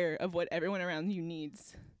aware of what everyone around you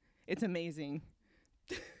needs. It's amazing.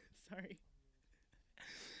 Sorry.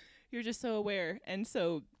 You're just so aware. And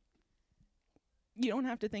so you don't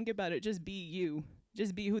have to think about it. Just be you.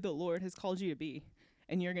 Just be who the Lord has called you to be.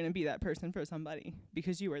 And you're going to be that person for somebody,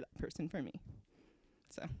 because you are that person for me.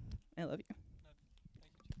 So I love you.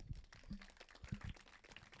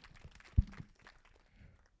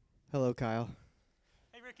 Hello, Kyle.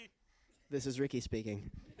 Hey, Ricky. This is Ricky speaking.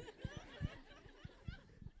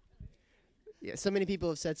 Yeah, so many people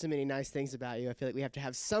have said so many nice things about you. I feel like we have to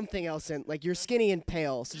have something else in. Like, you're skinny and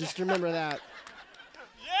pale, so just remember that.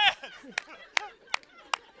 Yes!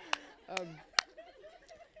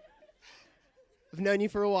 I've known you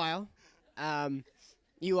for a while.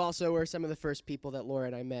 You also were some of the first people that Laura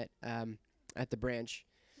and I met at the branch.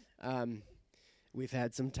 We've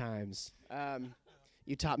had some times.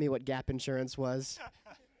 You taught me what gap insurance was.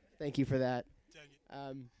 Thank you for that.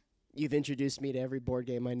 You've introduced me to every board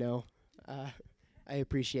game I know. I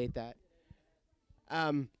appreciate that.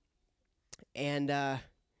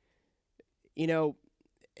 You know,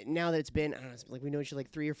 now that it's been, I don't know, it's like we know each other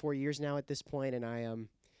like 3 or 4 years now at this point, and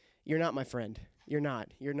you're not my friend. You're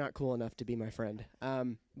not. You're not cool enough to be my friend.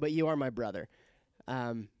 But you are my brother.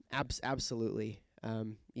 Absolutely.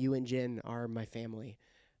 You and Jen are my family.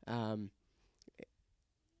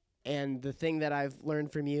 And the thing that I've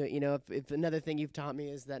learned from you, you know, if another thing you've taught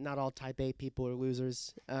me is that not all type A people are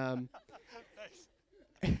losers. I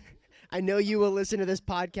know you will listen to this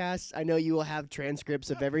podcast. I know you will have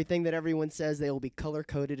transcripts of everything that everyone says. They will be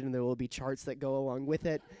color-coded, and there will be charts that go along with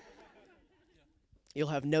it. You'll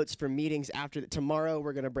have notes from meetings after tomorrow.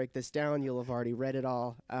 We're going to break this down. You'll have already read it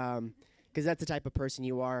all, because that's the type of person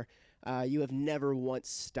you are. You have never once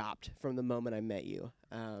stopped from the moment I met you.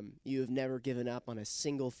 You have never given up on a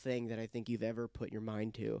single thing that I think you've ever put your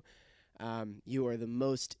mind to. You are the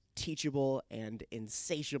most teachable and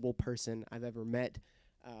insatiable person I've ever met,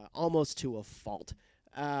 almost to a fault.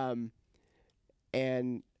 And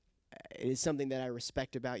it is something that I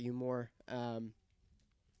respect about you more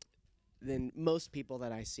than most people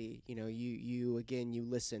that I see. You know, you again, you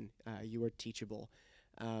listen. You are teachable.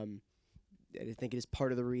 I think it is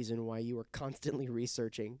part of the reason why you are constantly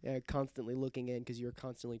researching, constantly looking in, because you're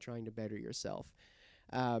constantly trying to better yourself.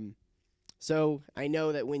 So I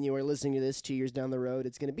know that when you are listening to this 2 years down the road,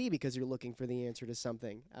 it's going to be because you're looking for the answer to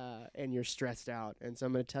something, and you're stressed out. And so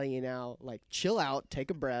I'm going to tell you now, like, chill out,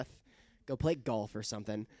 take a breath, go play golf or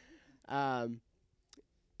something. And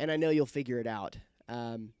I know you'll figure it out,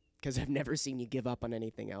 because I've never seen you give up on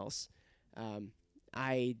anything else.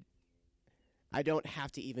 I don't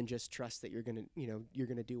have to even just trust that you're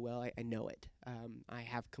gonna do well. I know it. I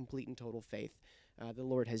have complete and total faith. The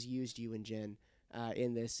Lord has used you and Jen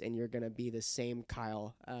in this, and you're gonna be the same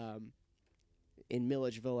Kyle in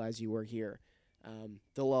Milledgeville as you were here.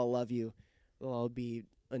 They'll all love you. They'll all be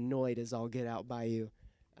annoyed as all get out by you,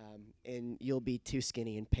 and you'll be too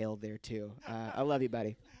skinny and pale there too. I love you,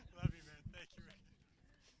 buddy. Love you, man. Thank you,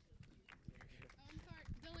 Ricky. Oh, I'm sorry.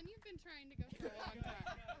 Dylan, you've been trying to go for a long time.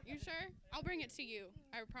 You sure? I'll bring it to you.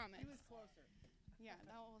 I promise. He was closer. Yeah,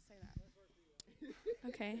 we'll say that.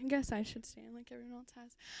 Okay, I guess I should stand like everyone else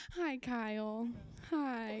has. Hi, Kyle.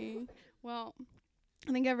 Hi. Well,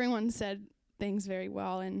 I think everyone said things very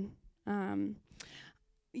well, and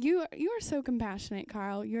you are so compassionate,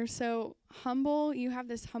 Kyle. You're so humble. You have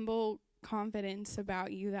this humble confidence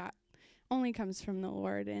about you that only comes from the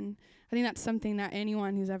Lord, and I think that's something that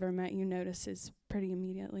anyone who's ever met you notices pretty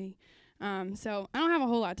immediately. So I don't have a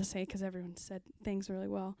whole lot to say because everyone said things really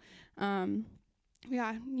well.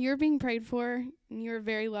 Yeah, you're being prayed for, and you're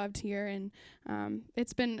very loved here, and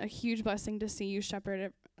it's been a huge blessing to see you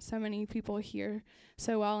shepherd so many people here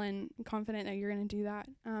so well, and confident that you're going to do that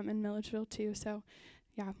in Milledgeville too. So,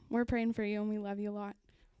 yeah, we're praying for you, and we love you a lot.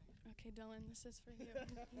 Okay, Dylan, this is for you.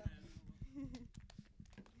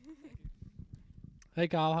 Hey,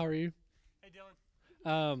 Kyle, how are you? Hey,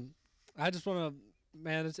 Dylan. I just want to,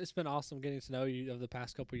 man, it's been awesome getting to know you over the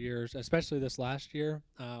past couple of years, especially this last year.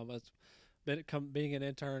 It's been being an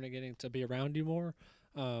intern and getting to be around you more.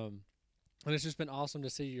 And it's just been awesome to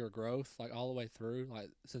see your growth, like, all the way through, like,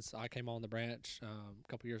 since I came on the branch a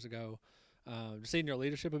couple years ago. Seeing your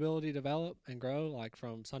leadership ability develop and grow, like,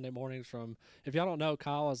 from Sunday mornings. If y'all don't know,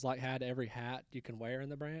 Kyle has, like, had every hat you can wear in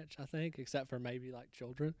the branch, I think, except for maybe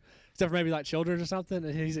children or something,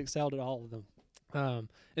 and he's excelled at all of them. And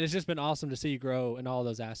it's just been awesome to see you grow in all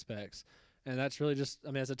those aspects. And that's really just, I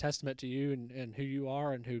mean, it's a testament to you and who you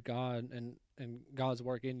are and who God and God's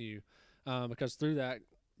work in you. because through that,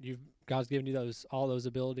 God's given you all those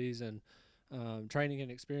abilities and training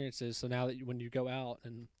and experiences. So now that when you go out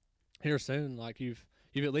and here soon, like you've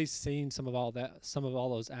at least seen some of all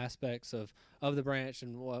those aspects of the branch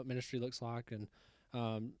and what ministry looks like,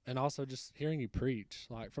 and also just hearing you preach,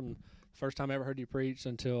 like from the first time I ever heard you preach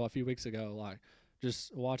until a few weeks ago, like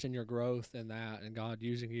just watching your growth in that and God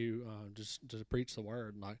using you just to preach the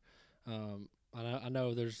word. Like I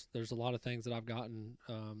know there's a lot of things that I've gotten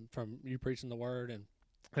from you preaching the word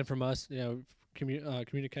and from us,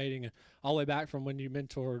 communicating all the way back from when you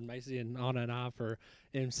mentored Macy and Anna and I for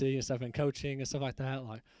MC and stuff and coaching and stuff like that.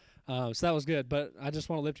 Like, so that was good. But I just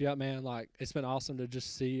want to lift you up, man. Like, it's been awesome to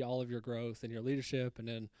just see all of your growth and your leadership, and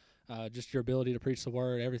then just your ability to preach the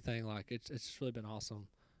word, everything. Like, it's just really been awesome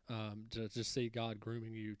to just see God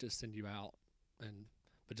grooming you to send you out,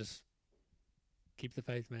 but just keep the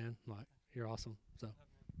faith, man. Like, you're awesome. So.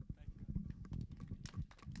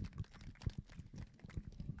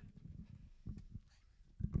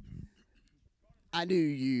 I knew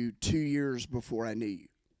you 2 years before I knew you,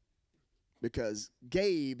 because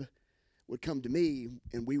Gabe would come to me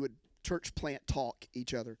and we would church plant talk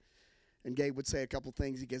each other, and Gabe would say a couple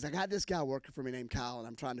things. He goes, I got this guy working for me named Kyle, and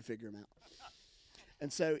I'm trying to figure him out.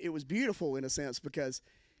 And so it was beautiful in a sense, because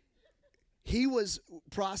he was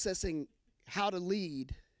processing how to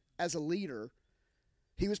lead as a leader.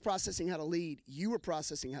 He was processing how to lead. You were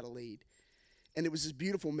processing how to lead. And it was this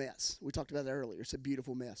beautiful mess. We talked about that earlier. It's a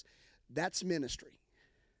beautiful mess. That's ministry.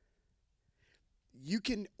 You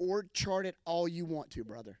can chart it all you want to,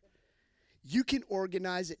 brother. You can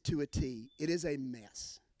organize it to a T. It is a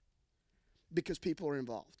mess because people are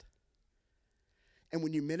involved. And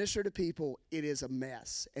when you minister to people, it is a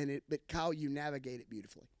mess. But Kyle, you navigate it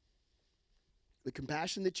beautifully. The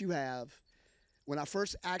compassion that you have. When I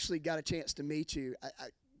first actually got a chance to meet you,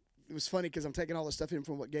 it was funny because I'm taking all the stuff in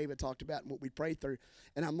from what Gabe had talked about and what we prayed through.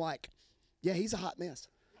 And I'm like, yeah, he's a hot mess.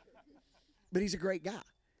 But he's a great guy.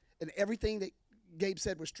 And everything that Gabe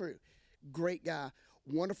said was true. Great guy,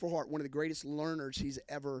 wonderful heart, one of the greatest learners he's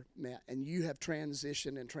ever met. And you have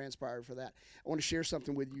transitioned and transpired for that. I want to share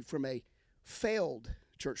something with you from a failed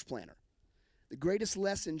church planner. The greatest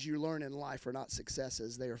lessons you learn in life are not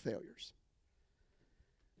successes, they are failures.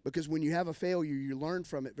 Because when you have a failure, you learn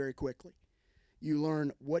from it very quickly. You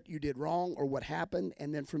learn what you did wrong or what happened,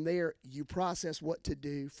 and then from there, you process what to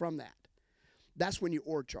do from that. That's when you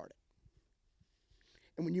org chart it.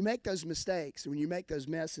 And when you make those mistakes, when you make those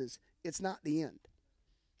messes, it's not the end.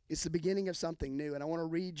 It's the beginning of something new. And I want to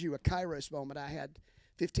read you a Kairos moment I had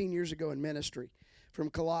 15 years ago in ministry from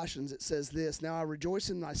Colossians. It says this, now I rejoice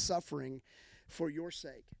in my suffering for your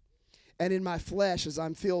sake, and in my flesh as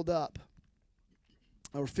I'm filling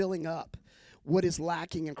up what is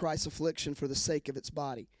lacking in Christ's affliction for the sake of its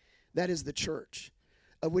body. That is the church,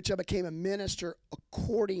 of which I became a minister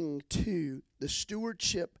according to the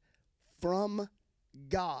stewardship from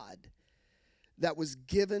God that was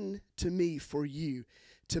given to me for you,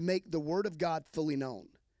 to make the word of God fully known.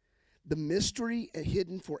 The mystery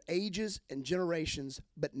hidden for ages and generations,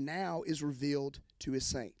 but now is revealed to his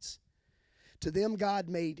saints. To them God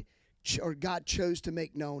chose to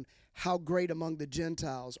make known how great among the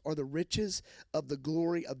Gentiles are the riches of the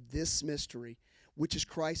glory of this mystery, which is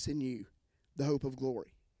Christ in you, the hope of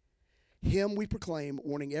glory. Him we proclaim,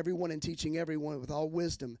 warning everyone and teaching everyone with all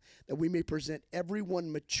wisdom, that we may present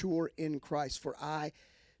everyone mature in Christ. For I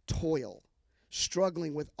toil,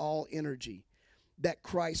 struggling with all energy, that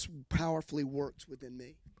Christ powerfully works within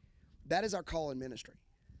me. That is our call in ministry.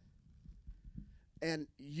 And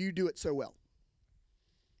you do it so well.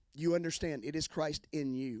 You understand it is Christ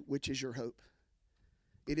in you, which is your hope.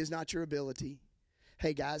 It is not your ability.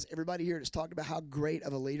 Hey, guys, everybody here that's talked about how great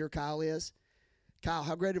of a leader Kyle is. Kyle,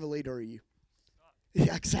 how great of a leader are you?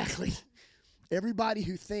 Yeah, exactly. Everybody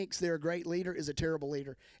who thinks they're a great leader is a terrible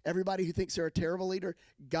leader. Everybody who thinks they're a terrible leader,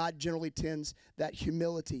 God generally tends that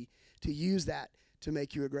humility to use that to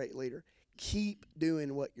make you a great leader. Keep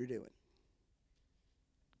doing what you're doing.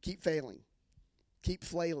 Keep failing. Keep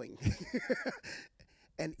flailing.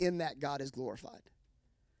 And in that, God is glorified.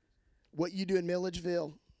 What you do in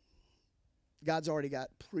Milledgeville, God's already got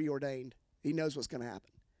preordained. He knows what's going to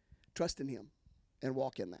happen. Trust in him and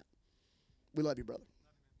walk in that. We love you, brother.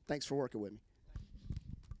 Thanks for working with me.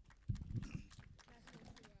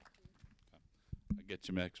 I get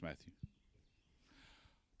you next, Matthew.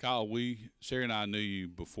 Kyle, Sherry and I knew you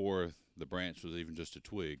before the branch was even just a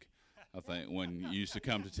twig. I think when you used to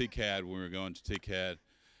come to TCAD, when we were going to TCAD,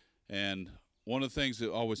 and one of the things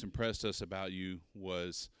that always impressed us about you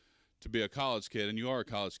was to be a college kid, and you are a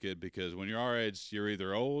college kid because when you're our age, you're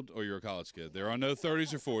either old or you're a college kid. There are no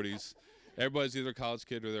 30s or 40s. Everybody's either a college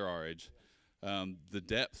kid or they're our age. The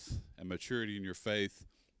depth and maturity in your faith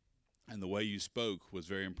and the way you spoke was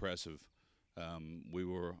very impressive. We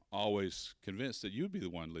were always convinced that you would be the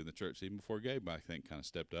one to lead the church, even before Gabe, I think, kind of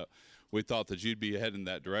stepped up. We thought that you'd be heading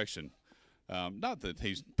that direction. Not that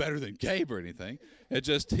he's better than Gabe or anything. It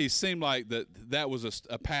just he seemed like that was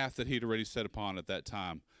a path that he'd already set upon at that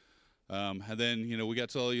time. And then, we got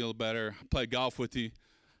to know you a little better. I played golf with you.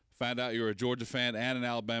 Found out you were a Georgia fan and an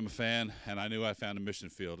Alabama fan, and I knew I found a mission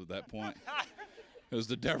field at that point. Because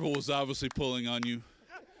the devil was obviously pulling on you.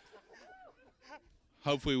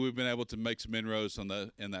 Hopefully we've been able to make some inroads in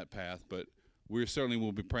that path, but we certainly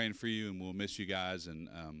will be praying for you, and we'll miss you guys. And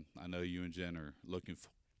I know you and Jen are looking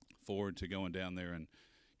forward to going down there and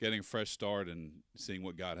getting a fresh start and seeing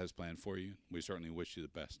what God has planned for you. We certainly wish you the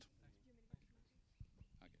best.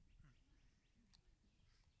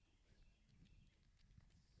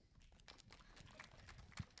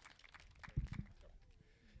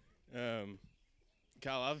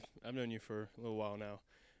 Kyle, I've known you for a little while now.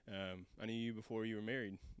 I knew you before you were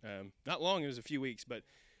married. Not long, it was a few weeks, but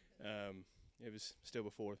it was still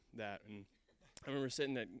before that. And I remember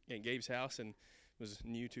sitting at Gabe's house and was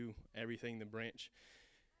new to everything, the branch.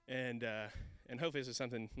 And hopefully this is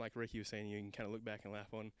something like Ricky was saying, you can kind of look back and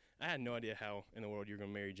laugh on. I had no idea how in the world you were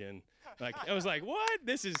going to marry Jen. Like, I was like, what?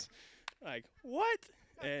 This is like, what?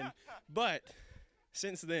 But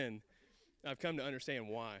since then, I've come to understand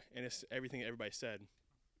why. And it's everything that everybody said.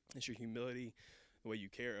 It's your humility, the way you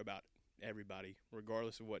care about everybody,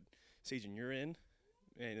 regardless of what season you're in.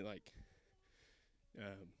 And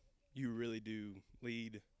you really do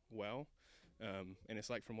lead well. And it's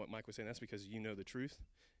like from what Mike was saying, that's because you know the truth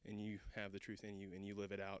and you have the truth in you and you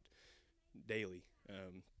live it out daily.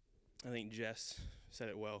 I think Jess said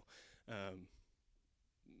it well.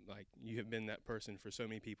 Like you have been that person for so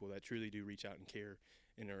many people that truly do reach out and care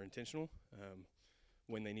and are intentional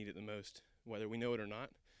when they need it the most, whether we know it or not.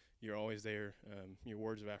 You're always there. Your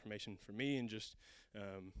words of affirmation for me and just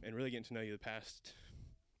and really getting to know you the past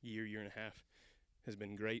year and a half has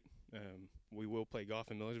been great. We will play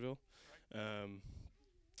golf in Milledgeville.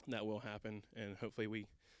 That will happen, and hopefully we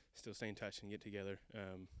still stay in touch and get together.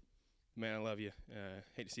 Man, I love you.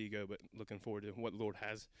 Hate to see you go, but looking forward to what the Lord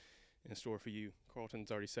has in store for you.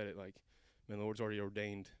 Carlton's already said it, like, man, the Lord's already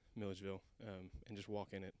ordained Milledgeville, and just walk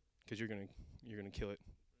in it because you're gonna kill it.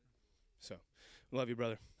 So, love you,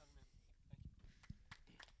 brother.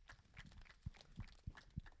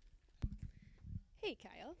 Hey,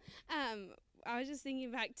 Kyle. I was just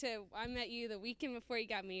thinking back to I met you the weekend before you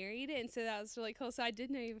got married, and so that was really cool. So I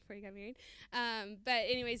did know you before you got married. But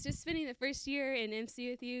anyways, just spending the first year in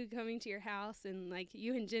MC with you, coming to your house, and like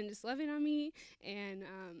you and Jen just loving on me, and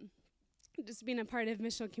just being a part of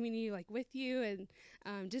missional community like with you,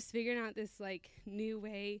 and just figuring out this like new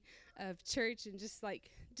way of church, and just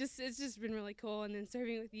it's just been really cool. And then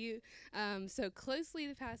serving with you so closely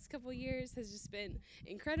the past couple years has just been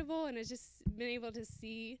incredible, and I've just been able to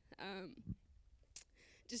see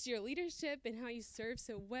just your leadership and how you serve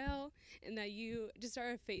so well, and that you just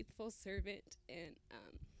are a faithful servant, and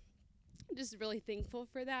just really thankful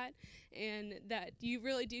for that, and that you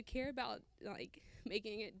really do care about like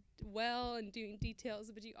making it well and doing details,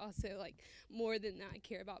 but you also like more than that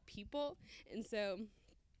care about people. And so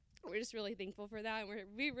we're just really thankful for that, and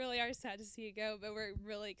we really are sad to see you go, but we're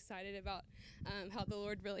really excited about how the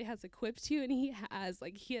Lord really has equipped you, and he has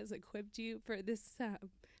equipped you for this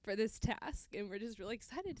task, and we're just really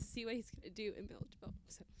excited to see what he's going to do in Milledgeville.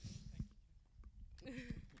 So.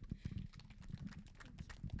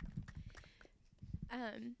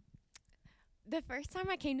 The first time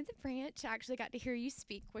I came to the branch, I actually got to hear you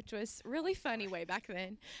speak, which was really funny way back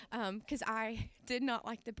then, because I did not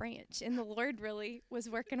like the branch, and the Lord really was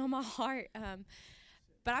working on my heart.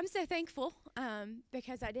 But I'm so thankful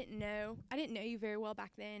because I didn't know you very well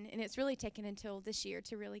back then, and it's really taken until this year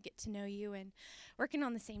to really get to know you. And working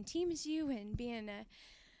on the same team as you and being a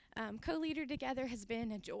co-leader together has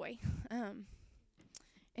been a joy. And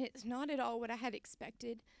it's not at all what I had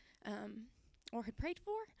expected or had prayed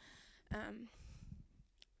for.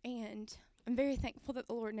 And I'm very thankful that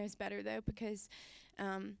the Lord knows better, though, because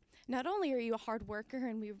not only are you a hard worker,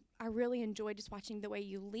 and I really enjoy just watching the way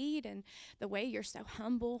you lead and the way you're so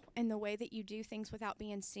humble and the way that you do things without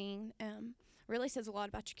being seen. Really says a lot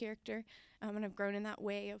about your character, and I've grown in that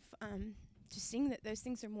way of just seeing that those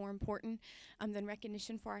things are more important than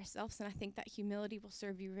recognition for ourselves, and I think that humility will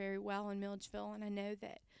serve you very well in Milledgeville, and I know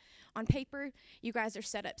that on paper, you guys are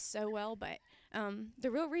set up so well, but the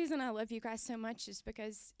real reason I love you guys so much is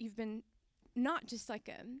because you've been not just like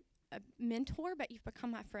a mentor, but you've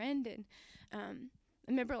become my friend, and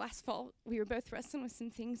I remember last fall we were both wrestling with some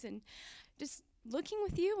things and just looking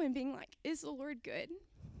with you and being like, is the Lord good?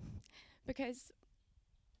 Because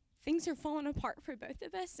things are falling apart for both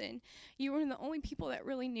of us, and you were the only people that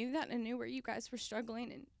really knew that and knew where you guys were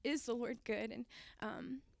struggling, and is the Lord good? And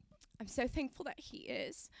I'm so thankful that he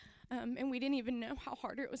is. And we didn't even know how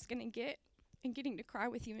harder it was going to get, and getting to cry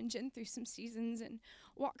with you and Jen through some seasons and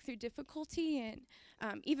walk through difficulty and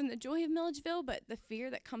even the joy of Milledgeville, but the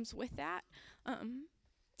fear that comes with that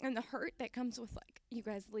and the hurt that comes with, like, you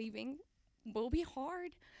guys leaving will be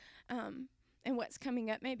hard. And what's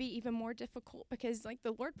coming up may be even more difficult, because, like,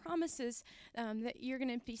 the Lord promises that you're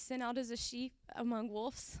going to be sent out as a sheep among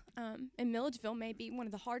wolves. And Milledgeville may be one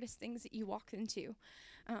of the hardest things that you walk into.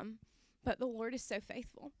 But the Lord is so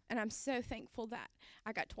faithful, and I'm so thankful that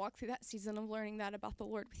I got to walk through that season of learning that about the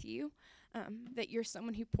Lord with you, that you're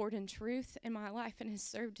someone who poured in truth in my life and has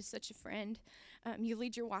served as such a friend. You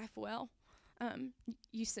lead your wife well.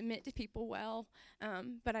 You submit to people well,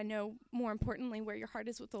 but I know more importantly where your heart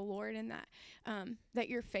is with the Lord, and that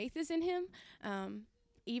your faith is in him,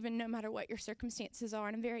 even no matter what your circumstances are,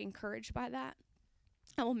 and I'm very encouraged by that.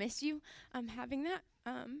 I will miss you having that,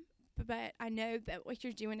 but I know that what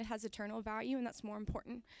you're doing, it has eternal value, and that's more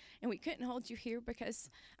important. And we couldn't hold you here because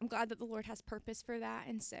I'm glad that the Lord has purpose for that.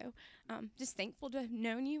 And so just thankful to have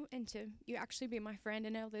known you and to you actually be my friend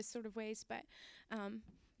in all those sort of ways. But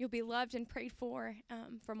you'll be loved and prayed for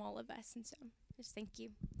from all of us. And so just thank you.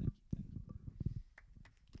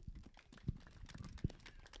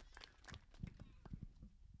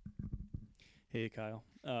 Hey, Kyle.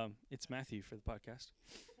 It's Matthew for the podcast.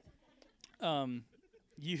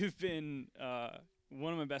 You've been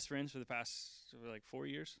one of my best friends for the past, 4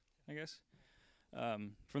 years, I guess.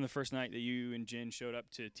 From the first night that you and Jen showed up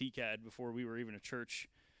to TCAD before we were even a church,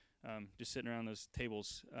 just sitting around those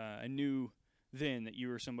tables, I knew then that you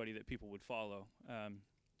were somebody that people would follow,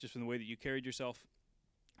 just from the way that you carried yourself,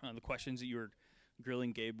 the questions that you were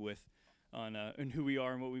grilling Gabe with on who we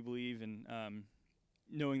are and what we believe, and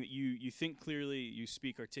knowing that you think clearly, you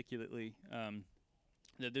speak articulately,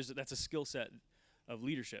 that's a skill set of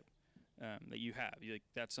leadership that you have.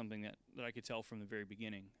 That's something that I could tell from the very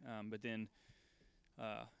beginning. But then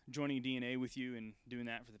joining DNA with you and doing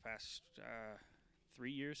that for the past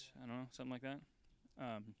 3 years, I don't know, something like that.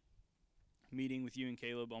 Meeting with you and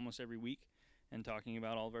Caleb almost every week and talking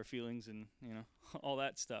about all of our feelings and all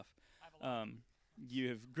that stuff. You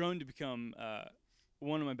have grown to become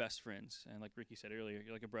one of my best friends, and like Ricky said earlier,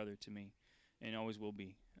 you're like a brother to me, and always will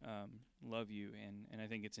be. Love you, and I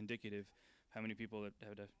think it's indicative how many people that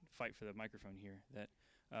have to fight for the microphone here, that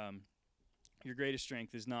your greatest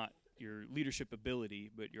strength is not your leadership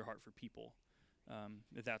ability, but your heart for people.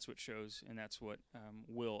 That's what shows, and that's what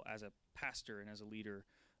will, as a pastor and as a leader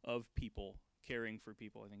of people, caring for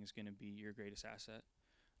people, I think is going to be your greatest asset.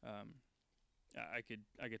 I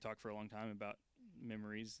could talk for a long time about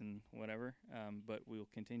memories and whatever, but we'll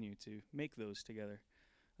continue to make those together.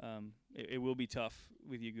 It will be tough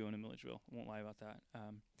with you going to Milledgeville. I won't lie about that.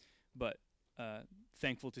 But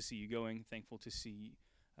thankful to see you going, thankful to see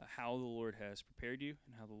how the Lord has prepared you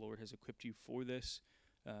and how the Lord has equipped you for this.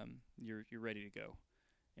 You're ready to go.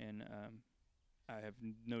 And I have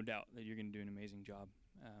no doubt that you're going to do an amazing job.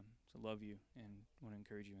 So love you and want to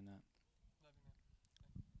encourage you in that.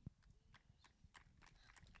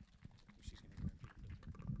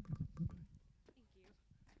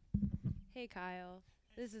 Hey, Kyle.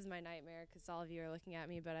 This is my nightmare because all of you are looking at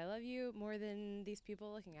me, but I love you more than these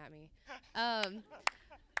people looking at me.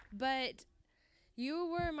 But you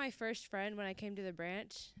were my first friend when I came to the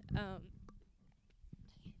branch. I don't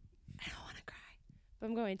want to cry, but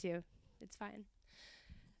I'm going to. It's fine.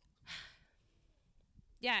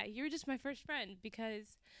 Yeah, you were just my first friend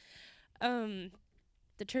because the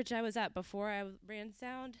church I was at before I ran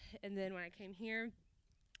sound, and then when I came here,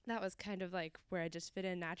 that was kind of like where I just fit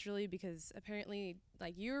in naturally, because apparently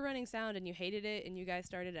like you were running sound and you hated it, and you guys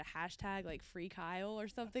started a hashtag like Free Kyle or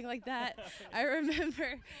something like that. I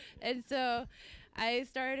remember. And so I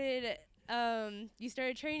started, you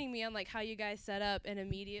started training me on like how you guys set up, and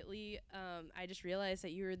immediately I just realized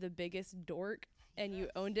that you were the biggest dork, and you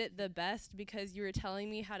owned it the best because you were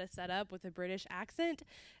telling me how to set up with a British accent.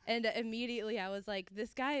 And immediately I was like,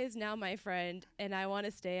 this guy is now my friend, and I want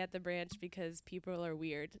to stay at the branch because people are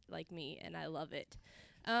weird like me, and I love it.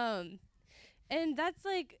 And that's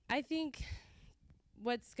like, I think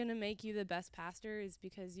what's going to make you the best pastor is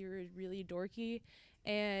because you're really dorky,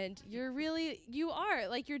 and you are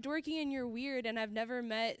like, you're dorky and you're weird. And I've never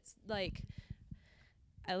met like,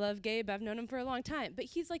 I love Gabe. I've known him for a long time, but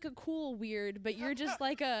he's like a cool weird, but you're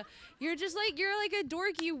like a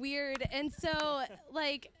dorky weird. And so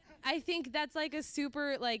like, I think that's like a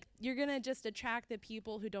super, like, you're going to just attract the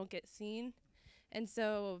people who don't get seen. And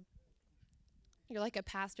so you're like a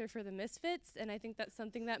pastor for the misfits. And I think that's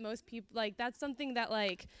something that most people, like, that's something that,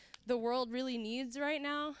 like, the world really needs right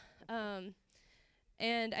now.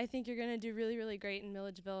 And I think you're going to do really, really great in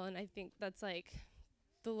Milledgeville. And I think that's, like,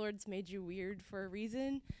 the Lord's made you weird for a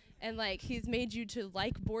reason. And, like, he's made you to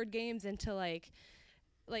like board games and to, like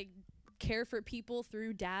care for people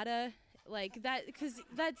through data. Like that, because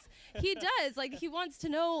he does, like, he wants to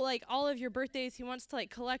know, like, all of your birthdays. He wants to,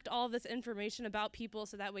 like, collect all of this information about people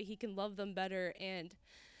so that way he can love them better. And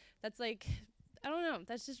that's, like, I don't know,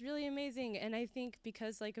 that's just really amazing. And I think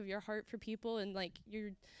because, like, of your heart for people and, like,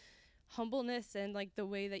 your humbleness and, like, the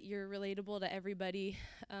way that you're relatable to everybody,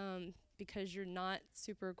 because you're not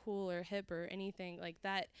super cool or hip or anything like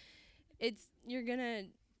that, you're gonna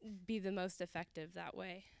be the most effective that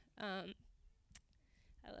way. I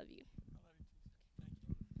love you.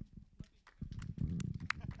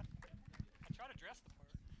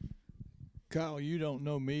 Kyle, you don't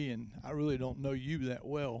know me, and I really don't know you that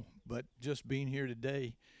well, but just being here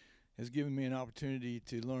today has given me an opportunity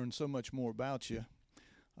to learn so much more about you.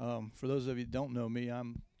 For those of you that don't know me,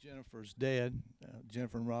 I'm Jennifer's dad.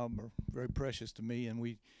 Jennifer and Rob are very precious to me, and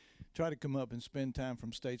we try to come up and spend time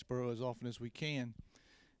from Statesboro as often as we can.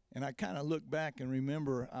 And I kind of look back and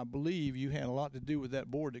remember, I believe you had a lot to do with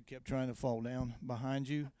that board that kept trying to fall down behind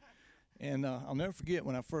you. And I'll never forget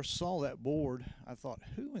when I first saw that board, I thought,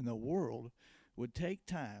 who in the world would take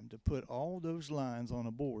time to put all those lines on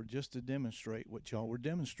a board just to demonstrate what y'all were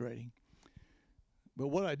demonstrating? But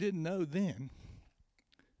what I didn't know then,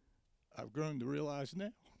 I've grown to realize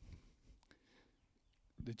now,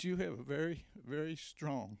 that you have a very, very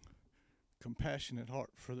strong, compassionate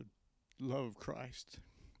heart for the love of Christ.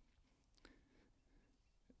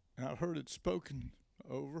 And I've heard it spoken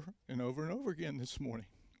over and over and over again this morning.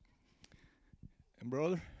 And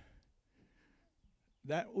brother,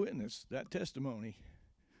 that witness, that testimony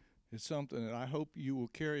is something that I hope you will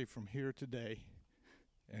carry from here today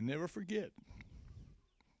and never forget.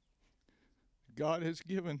 God has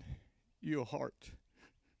given you a heart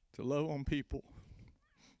to love on people.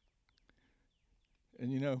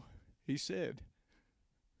 And you know, he said,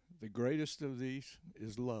 the greatest of these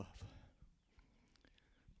is love.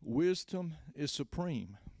 Wisdom is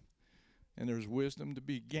supreme, and there's wisdom to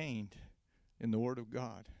be gained in the Word of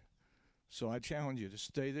God. So I challenge you to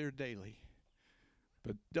stay there daily,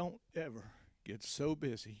 but don't ever get so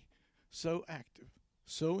busy, so active,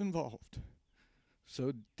 so involved,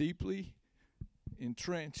 so deeply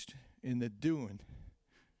entrenched in the doing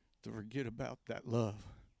to forget about that love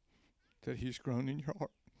that he's grown in your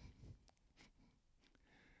heart.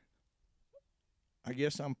 I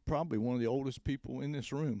guess I'm probably one of the oldest people in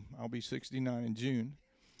this room. I'll be 69 in June.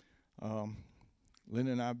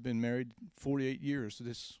 Linda and I have been married 48 years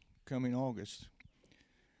this coming August.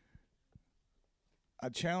 I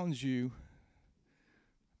challenge you,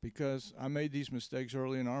 because I made these mistakes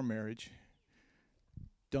early in our marriage.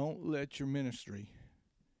 Don't let your ministry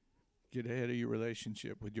get ahead of your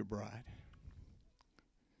relationship with your bride.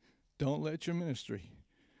 Don't let your ministry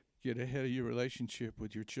get ahead of your relationship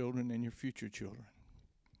with your children and your future children.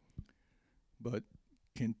 But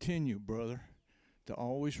continue, brother, to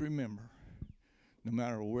always remember, no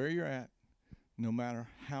matter where you're at, no matter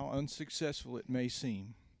how unsuccessful it may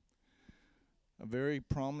seem. A very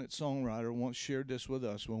prominent songwriter once shared this with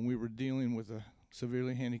us when we were dealing with a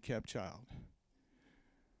severely handicapped child.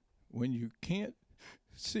 When you can't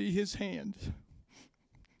see his hand,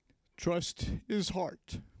 trust his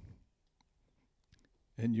heart,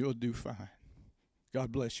 and you'll do fine.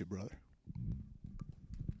 God bless you, brother.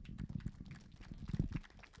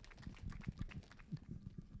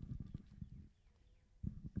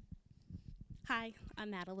 Hi,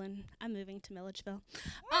 I'm Madeline. I'm moving to Milledgeville.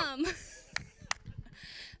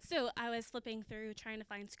 So I was flipping through trying to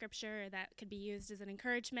find scripture that could be used as an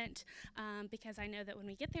encouragement, because I know that when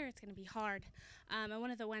we get there, it's going to be hard. And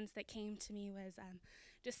one of the ones that came to me was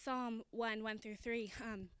just Psalm 1:1-3.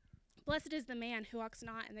 Blessed is the man who walks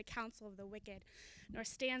not in the counsel of the wicked, nor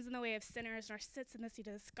stands in the way of sinners, nor sits in the seat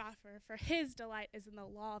of the scoffer. For his delight is in the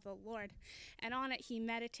law of the Lord, and on it he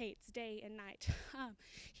meditates day and night.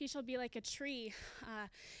 He shall be like a tree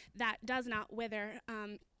that does not wither.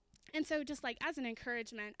 And so just like as an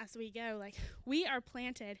encouragement as we go, like we are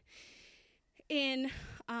planted in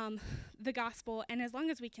the gospel, and as long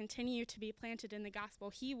as we continue to be planted in the gospel,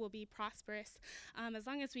 he will be prosperous. As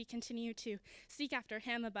long as we continue to seek after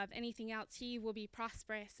him above anything else, he will be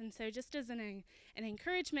prosperous. And so just as an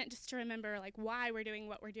encouragement, just to remember like why we're doing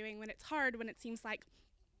what we're doing when it's hard, when it seems like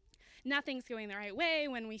nothing's going the right way,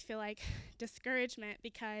 when we feel like discouragement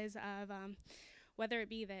because of whether it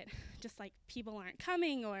be that just like people aren't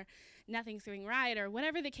coming or nothing's going right or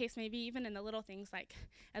whatever the case may be, even in the little things, like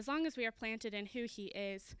as long as we are planted in who he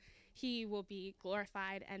is, he will be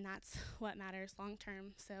glorified, and that's what matters long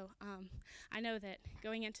term. So I know that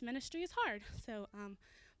going into ministry is hard, so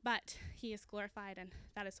but he is glorified, and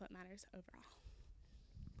that is what matters overall.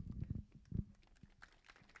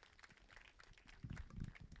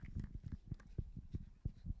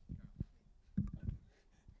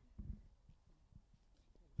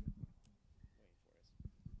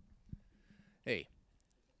 Hey,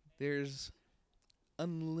 there's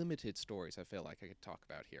unlimited stories I feel like I could talk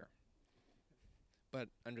about here. But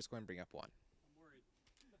I'm just going to bring up one.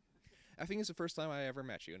 I think it's the first time I ever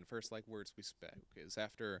met you, and the first words we spoke is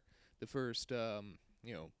after the first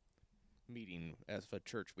meeting as a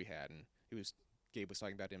church we had, and Gabe was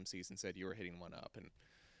talking about MCs and said you were hitting one up, and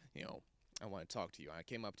I want to talk to you. I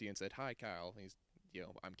came up to you and said, "Hi, Kyle." He's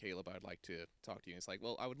I'm Caleb. I'd like to talk to you. And it's like,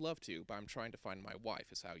 well, I would love to, but I'm trying to find my wife.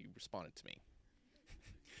 Is how you responded to me.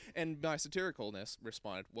 And my satiricalness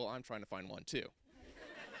responded, well, I'm trying to find one too.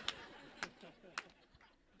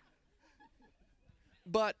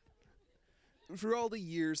 But through all the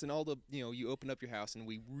years and all the, you opened up your house and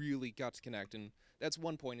we really got to connect. And that's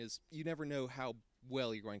one point is you never know how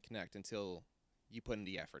well you're going to connect until you put in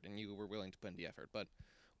the effort, and you were willing to put in the effort. But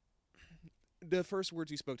the first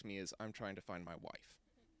words you spoke to me is, I'm trying to find my wife.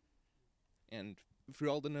 And through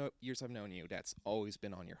all the years I've known you, that's always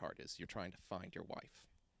been on your heart, is you're trying to find your wife.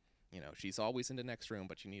 She's always in the next room,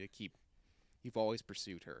 but you need to you've always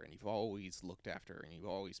pursued her, and you've always looked after her, and you've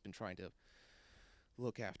always been trying to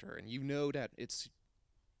look after her. And you know that it's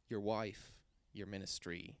your wife, your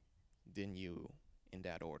ministry, then you, in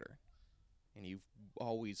that order. And you've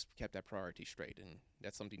always kept that priority straight, and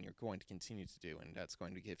that's something you're going to continue to do, and that's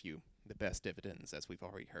going to give you the best dividends, as we've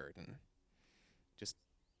already heard. And just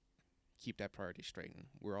keep that priority straight, and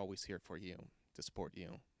we're always here for you, to support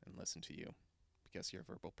you and listen to you, because you're a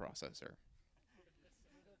verbal processor.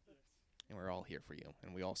 And we're all here for you,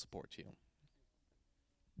 and we all support you.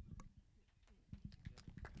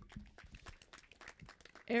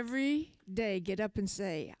 Every day, get up and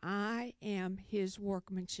say, I am his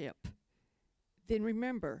workmanship. Then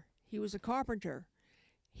remember, he was a carpenter.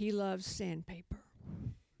 He loves sandpaper.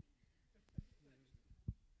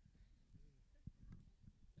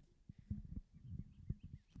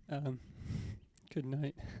 Good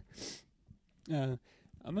night.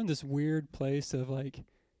 I'm in this weird place of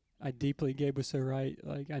Gabe was so right.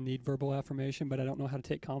 I need verbal affirmation, but I don't know how to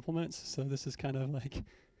take compliments. So this is kind of You're doing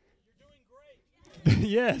great.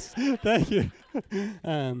 Yes, thank you.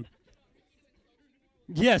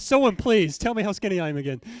 Yes, someone please tell me how skinny I am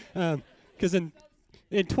again. Because in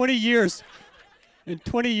 20 years,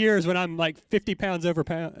 when I'm 50 pounds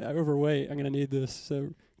overweight, I'm gonna need this. So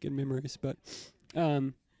good memories. But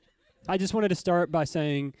I just wanted to start by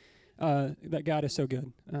saying that God is so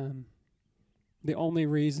good. The only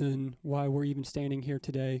reason why we're even standing here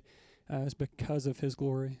today is because of His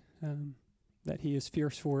glory. That He is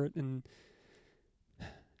fierce for it, and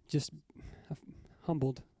just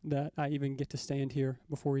humbled that I even get to stand here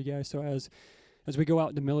before you guys. So as we go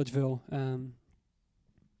out to Milledgeville,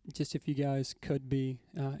 just if you guys could be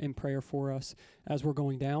in prayer for us as we're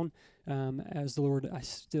going down, as the Lord, I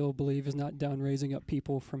still believe, is not done raising up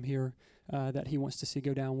people from here that He wants to see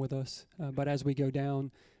go down with us. But as we go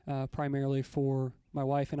down, primarily for my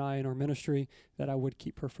wife and I in our ministry, that I would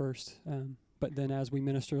keep her first. But then as we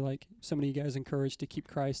minister, like so many of you guys encouraged to keep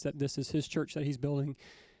Christ, that this is His church that He's building,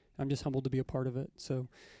 I'm just humbled to be a part of it. So,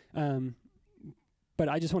 but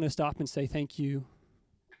I just want to stop and say thank you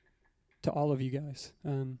to all of you guys.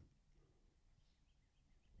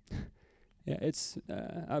 Yeah, it's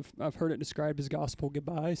I've heard it described as gospel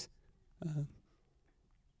goodbyes.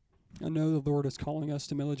 I know the Lord is calling us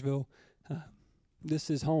to Milledgeville.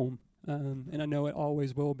 This is home, and I know it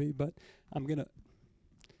always will be. But I'm gonna,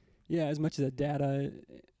 as much as the data,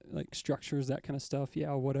 structures, that kind of stuff,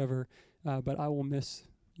 whatever. But I will miss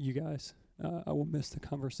you guys. I will miss the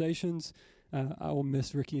conversations. I will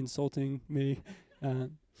miss Ricky insulting me.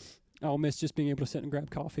 I'll miss just being able to sit and grab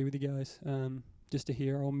coffee with you guys, just to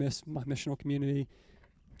hear. I'll miss my missional community,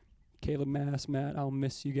 Caleb, Matt. I'll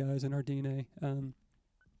miss you guys in our DNA.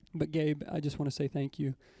 But Gabe, I just want to say thank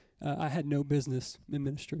you. I had no business in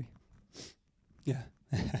ministry. Yeah.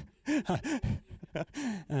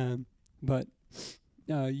 But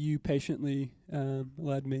you patiently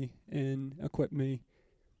led me and equipped me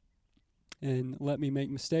and let me make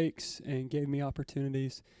mistakes and gave me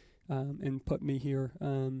opportunities and put me here.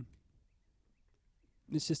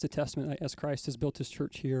 It's just a testament as Christ has built His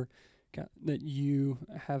church here, God, that you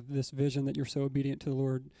have this vision, that you're so obedient to the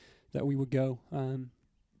Lord, that we would go, and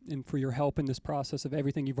for your help in this process of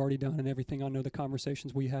everything you've already done and everything. I know the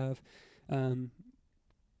conversations we have.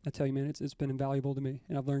 I tell you, man, it's been invaluable to me,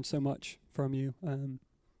 and I've learned so much from you.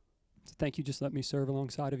 So thank you. Just let me serve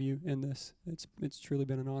alongside of you in this. It's truly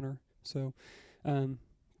been an honor. So,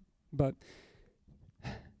 but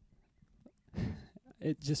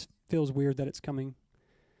it just feels weird that it's coming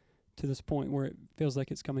to this point where it feels like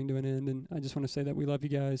it's coming to an end. And I just want to say that we love you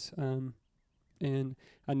guys. And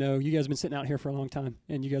I know you guys have been sitting out here for a long time,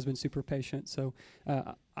 and you guys have been super patient. So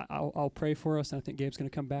I'll pray for us, and I think Gabe's going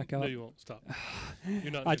to come back up. No, you won't. Stop.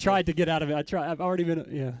 You're not. I tried to get out of it. I've already been.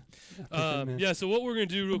 Yeah. Yeah. So what we're going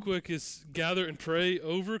to do real quick is gather and pray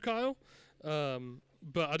over Kyle.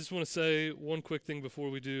 But I just want to say one quick thing before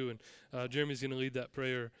we do, and Jeremy's going to lead that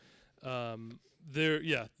prayer.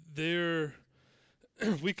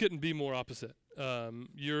 We couldn't be more opposite.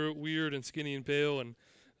 You're weird and skinny and pale, and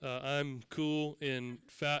I'm cool and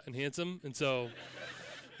fat and handsome, and so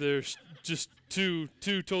there's just two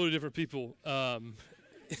totally different people.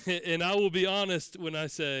 And I will be honest when I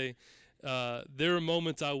say there are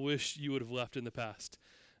moments I wish you would have left in the past,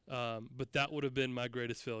 but that would have been my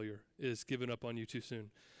greatest failure, is giving up on you too soon.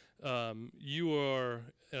 You are,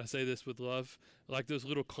 and I say this with love, like those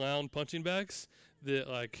little clown punching bags that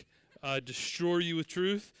like I destroy you with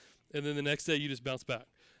truth, and then the next day you just bounce back.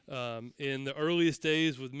 In the earliest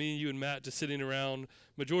days with me, you and Matt just sitting around,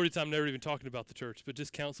 majority of the time never even talking about the church, but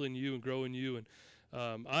just counseling you and growing you. And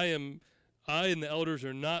I and the elders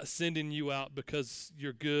are not sending you out because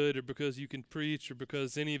you're good or because you can preach or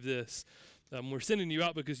because any of this. We're sending you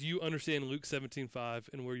out because you understand Luke 17:5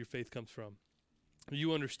 and where your faith comes from.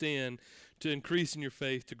 You understand to increase in your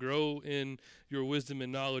faith, to grow in your wisdom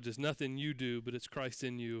and knowledge is nothing you do, but it's Christ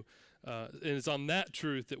in you. And it's on that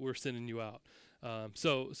truth that we're sending you out.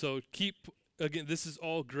 So keep, again, this is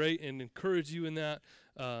all great and encourage you in that,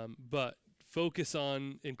 but focus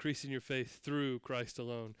on increasing your faith through Christ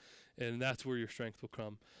alone, and that's where your strength will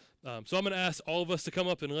come. So I'm going to ask all of us to come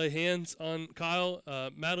up and lay hands on Kyle.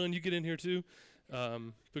 Madeline, you get in here too,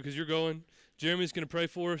 because you're going. Jeremy's going to pray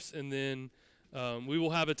for us, and then we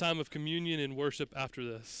will have a time of communion and worship after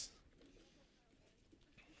this.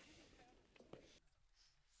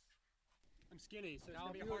 I'm skinny, so it's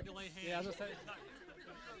going to be hard to lay hands. Yeah, I was going to say.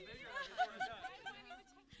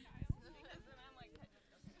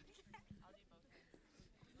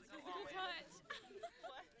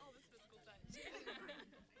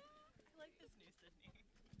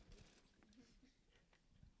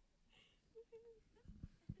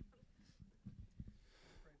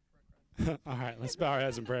 All right, let's bow our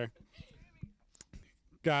heads in prayer.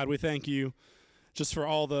 God, we thank you just for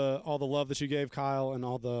all the love that you gave Kyle and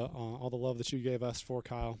all the love that you gave us for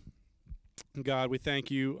Kyle. God, we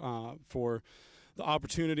thank you for the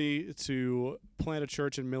opportunity to plant a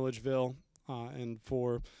church in Milledgeville and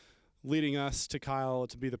for leading us to Kyle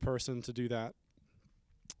to be the person to do that.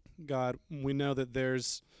 God, we know that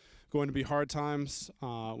there's going to be hard times.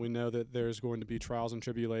 We know that there's going to be trials and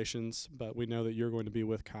tribulations, but we know that you're going to be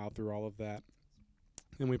with Kyle through all of that.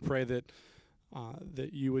 And we pray that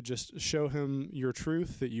that you would just show him your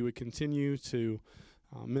truth, that you would continue to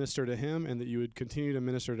minister to him, and that you would continue to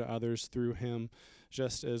minister to others through him,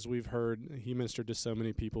 just as we've heard he ministered to so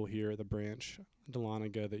many people here at the branch,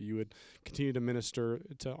 Dahlonega, that you would continue to minister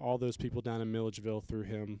to all those people down in Milledgeville through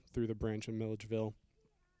him, through the branch in Milledgeville.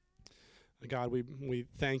 God, we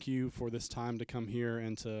thank you for this time to come here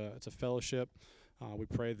and to fellowship. We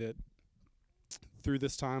pray that through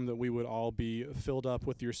this time that we would all be filled up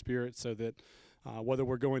with your Spirit, so that whether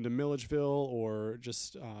we're going to Milledgeville or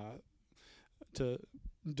just to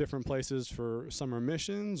different places for summer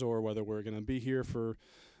missions, or whether we're going to be here for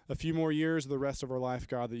a few more years, the rest of our life,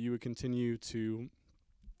 God, that you would continue to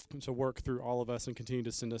work through all of us and continue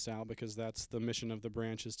to send us out, because that's the mission of the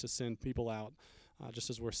branch, is to send people out,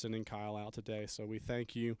 just as we're sending Kyle out today. So we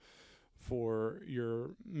thank you for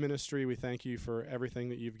your ministry. We thank you for everything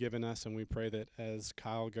that you've given us, and we pray that as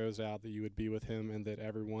Kyle goes out, that you would be with him, and that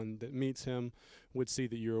everyone that meets him would see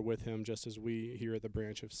that you are with him, just as we here at the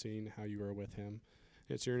branch have seen how you are with him.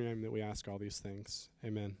 It's your name that we ask all these things.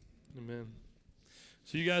 Amen. Amen.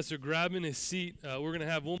 So you guys are grabbing a seat. We're going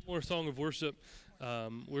to have one more song of worship.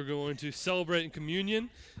 We're going to celebrate in communion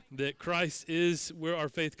that Christ is where our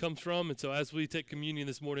faith comes from. And so as we take communion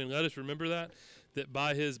this morning, let us remember that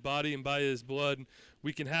by his body and by his blood,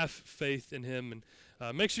 we can have faith in him.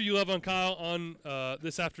 And make sure you love on Kyle on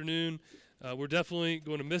this afternoon. We're definitely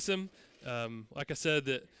going to miss him. Like I said,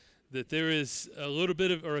 that there is a little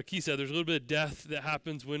bit of, or Aki said, there's a little bit of death that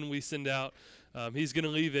happens when we send out. he's going to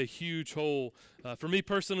leave a huge hole for me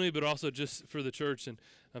personally, but also just for the church. And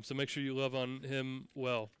so make sure you love on him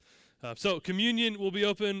well. So communion will be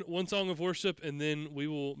open, one song of worship, and then we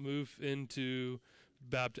will move into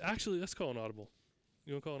baptism. Actually, let's call an audible.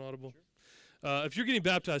 You want to call an audible? Sure. If you're getting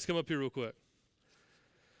baptized, come up here real quick.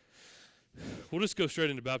 We'll just go straight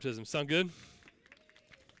into baptism. Sound good?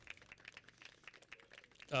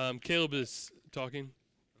 Caleb is talking.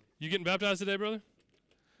 You getting baptized today, brother?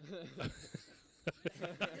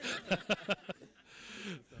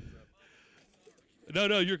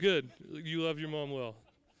 No, you're good. You love your mom well.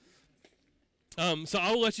 So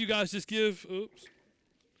I'll let you guys just give. Oops.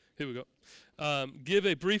 Here we go. Give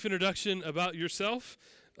a brief introduction about yourself,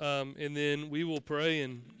 and then we will pray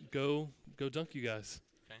and go dunk you guys.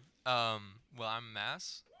 Okay. Well, I'm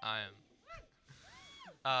Mass.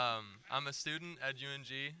 I'm a student at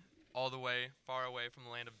UNG, all the way far away from the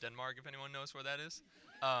land of Denmark. If anyone knows where that is.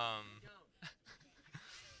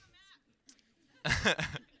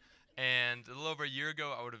 And a little over a year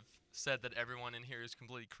ago, I would have said that everyone in here is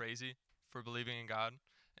completely crazy for believing in God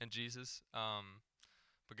and Jesus.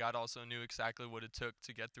 But God also knew exactly what it took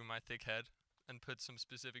to get through my thick head and put some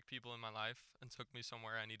specific people in my life and took me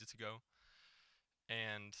somewhere I needed to go.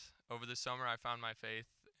 And over the summer, I found my faith,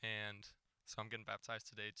 and so I'm getting baptized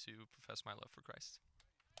today to profess my love for Christ.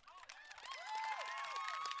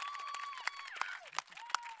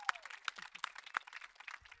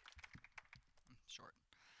 Short.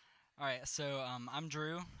 All right, so I'm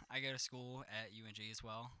Drew. I go to school at UNG as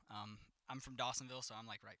well. I'm from Dawsonville, so I'm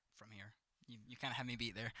like right from here. You kind of have me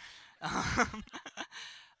beat there.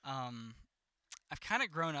 I've kind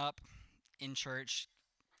of grown up in church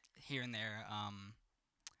here and there.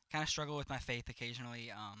 Kind of struggle with my faith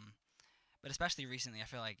occasionally, but especially recently, I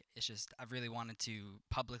feel like I've really wanted to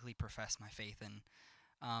publicly profess my faith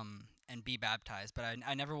and be baptized. But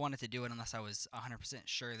I never wanted to do it unless I was 100%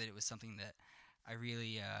 sure that it was something that I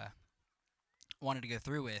really wanted to go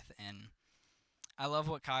through with. And I love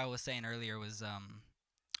what Kyle was saying earlier was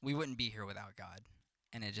we wouldn't be here without God.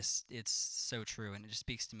 And it's so true, and it just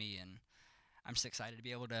speaks to me, and I'm just excited to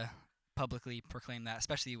be able to publicly proclaim that,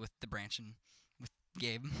 especially with the branch and with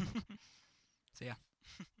Gabe. So yeah.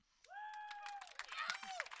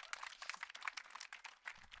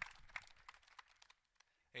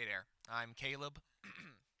 Hey there, I'm Caleb.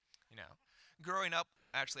 Growing up,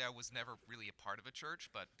 actually, I was never really a part of a church,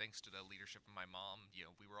 but thanks to the leadership of my mom,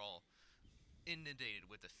 we were all inundated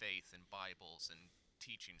with the faith and Bibles and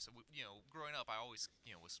teaching. So, growing up, I always,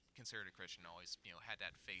 was considered a Christian, always, had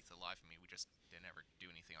that faith alive in me. We just didn't ever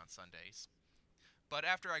do anything on Sundays. But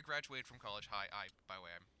after I graduated from college, by the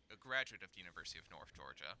way, I'm a graduate of the University of North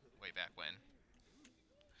Georgia, way back when.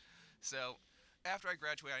 So, after I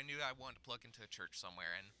graduated, I knew I wanted to plug into a church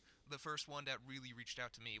somewhere, and the first one that really reached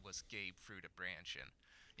out to me was Gabe Fruit at Branch, and,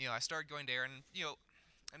 I started going there, and,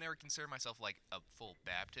 I never considered myself, like, a full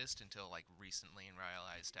Baptist until, like, recently, and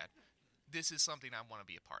realized that this is something I want to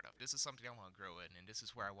be a part of. This is something I want to grow in, and this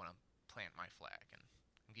is where I want to plant my flag, and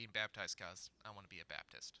I'm getting baptized because I want to be a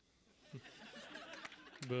Baptist.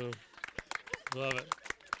 Boom. Love it.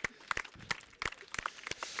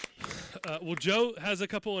 Well, Joe has a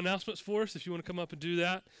couple announcements for us if you want to come up and do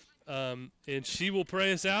that. And she will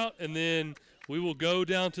pray us out, and then we will go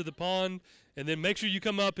down to the pond, and then make sure you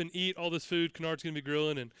come up and eat all this food. Kennard's going to be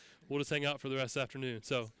grilling, and we'll just hang out for the rest of the afternoon.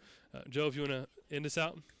 So, Joe, if you want to end us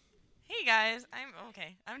out. Hey guys,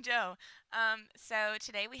 I'm Joe. So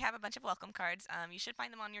today we have a bunch of welcome cards. You should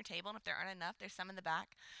find them on your table, and if there aren't enough, there's some in the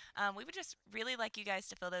back. We would just really like you guys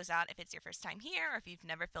to fill those out if it's your first time here or if you've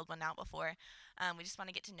never filled one out before. We just want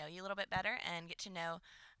to get to know you a little bit better and get to know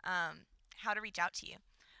how to reach out to you.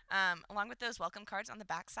 Along with those welcome cards on the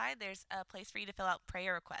back side, there's a place for you to fill out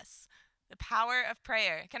prayer requests. The power of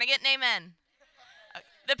prayer. Can I get an amen?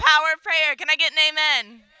 The power of prayer. Can I get an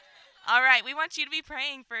amen? All right, we want you to be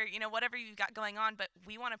praying for, whatever you've got going on, but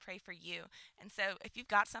we want to pray for you. And so if you've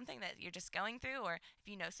got something that you're just going through, or if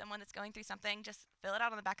you know someone that's going through something, just fill it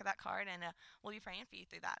out on the back of that card, and we'll be praying for you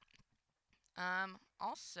through that.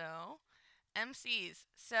 Also, MCs.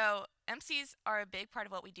 So MCs are a big part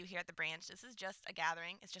of what we do here at the branch. This is just a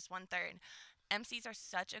gathering. It's just 1/3. MCs are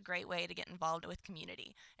such a great way to get involved with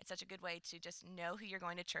community. It's such a good way to just know who you're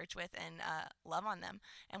going to church with and love on them.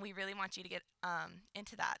 And we really want you to get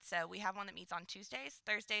into that. So we have one that meets on Tuesdays,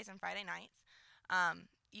 Thursdays, and Friday nights.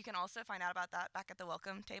 You can also find out about that back at the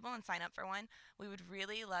welcome table and sign up for one. We would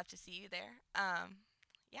really love to see you there.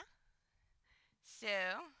 Yeah.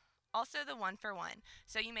 So also the 1-for-1.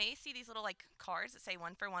 So you may see these little cards that say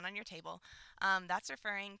 1-for-1 on your table. That's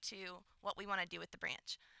referring to what we want to do with the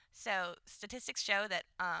branch. So statistics show that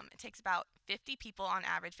it takes about 50 people on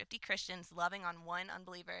average, 50 Christians loving on one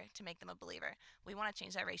unbeliever to make them a believer. We want to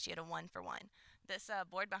change that ratio to 1 for 1. This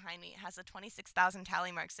board behind me has the 26,000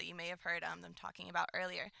 tally marks that you may have heard them talking about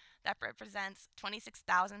earlier. That represents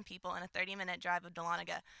 26,000 people in a 30-minute drive of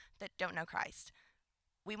Dahlonega that don't know Christ.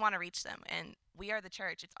 We want to reach them, and we are the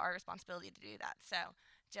church. It's our responsibility to do that. So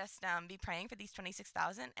just be praying for these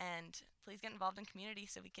 26,000, and please get involved in community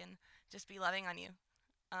so we can just be loving on you.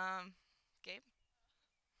 Gabe?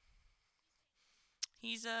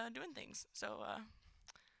 He's doing things, so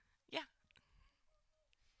yeah.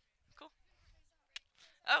 Cool.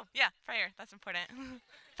 Oh, yeah, prayer. That's important.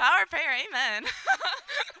 Power of prayer, amen.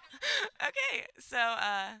 Okay, so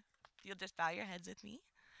you'll just bow your heads with me.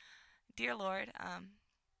 Dear Lord,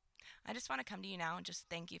 I just want to come to you now and just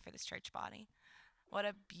thank you for this church body. What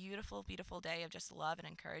a beautiful, beautiful day of just love and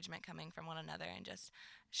encouragement coming from one another and just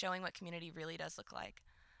showing what community really does look like.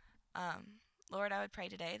 Lord, I would pray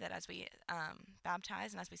today that as we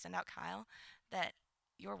baptize and as we send out Kyle, that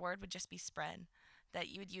your word would just be spread, that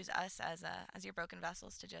you would use us as your broken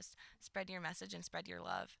vessels to just spread your message and spread your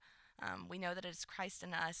love. We know that it is Christ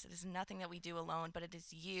in us. It is nothing that we do alone, but it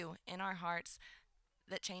is you in our hearts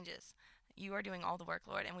that changes. You are doing all the work,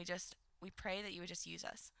 Lord, and we pray that you would just use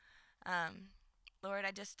us. Lord,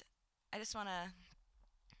 I just want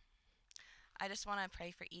to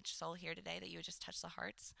pray for each soul here today that you would just touch the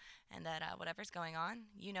hearts and that whatever's going on,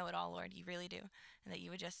 you know it all, Lord. You really do. And that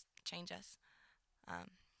you would just change us.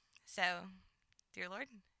 So, dear Lord,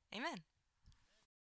 amen.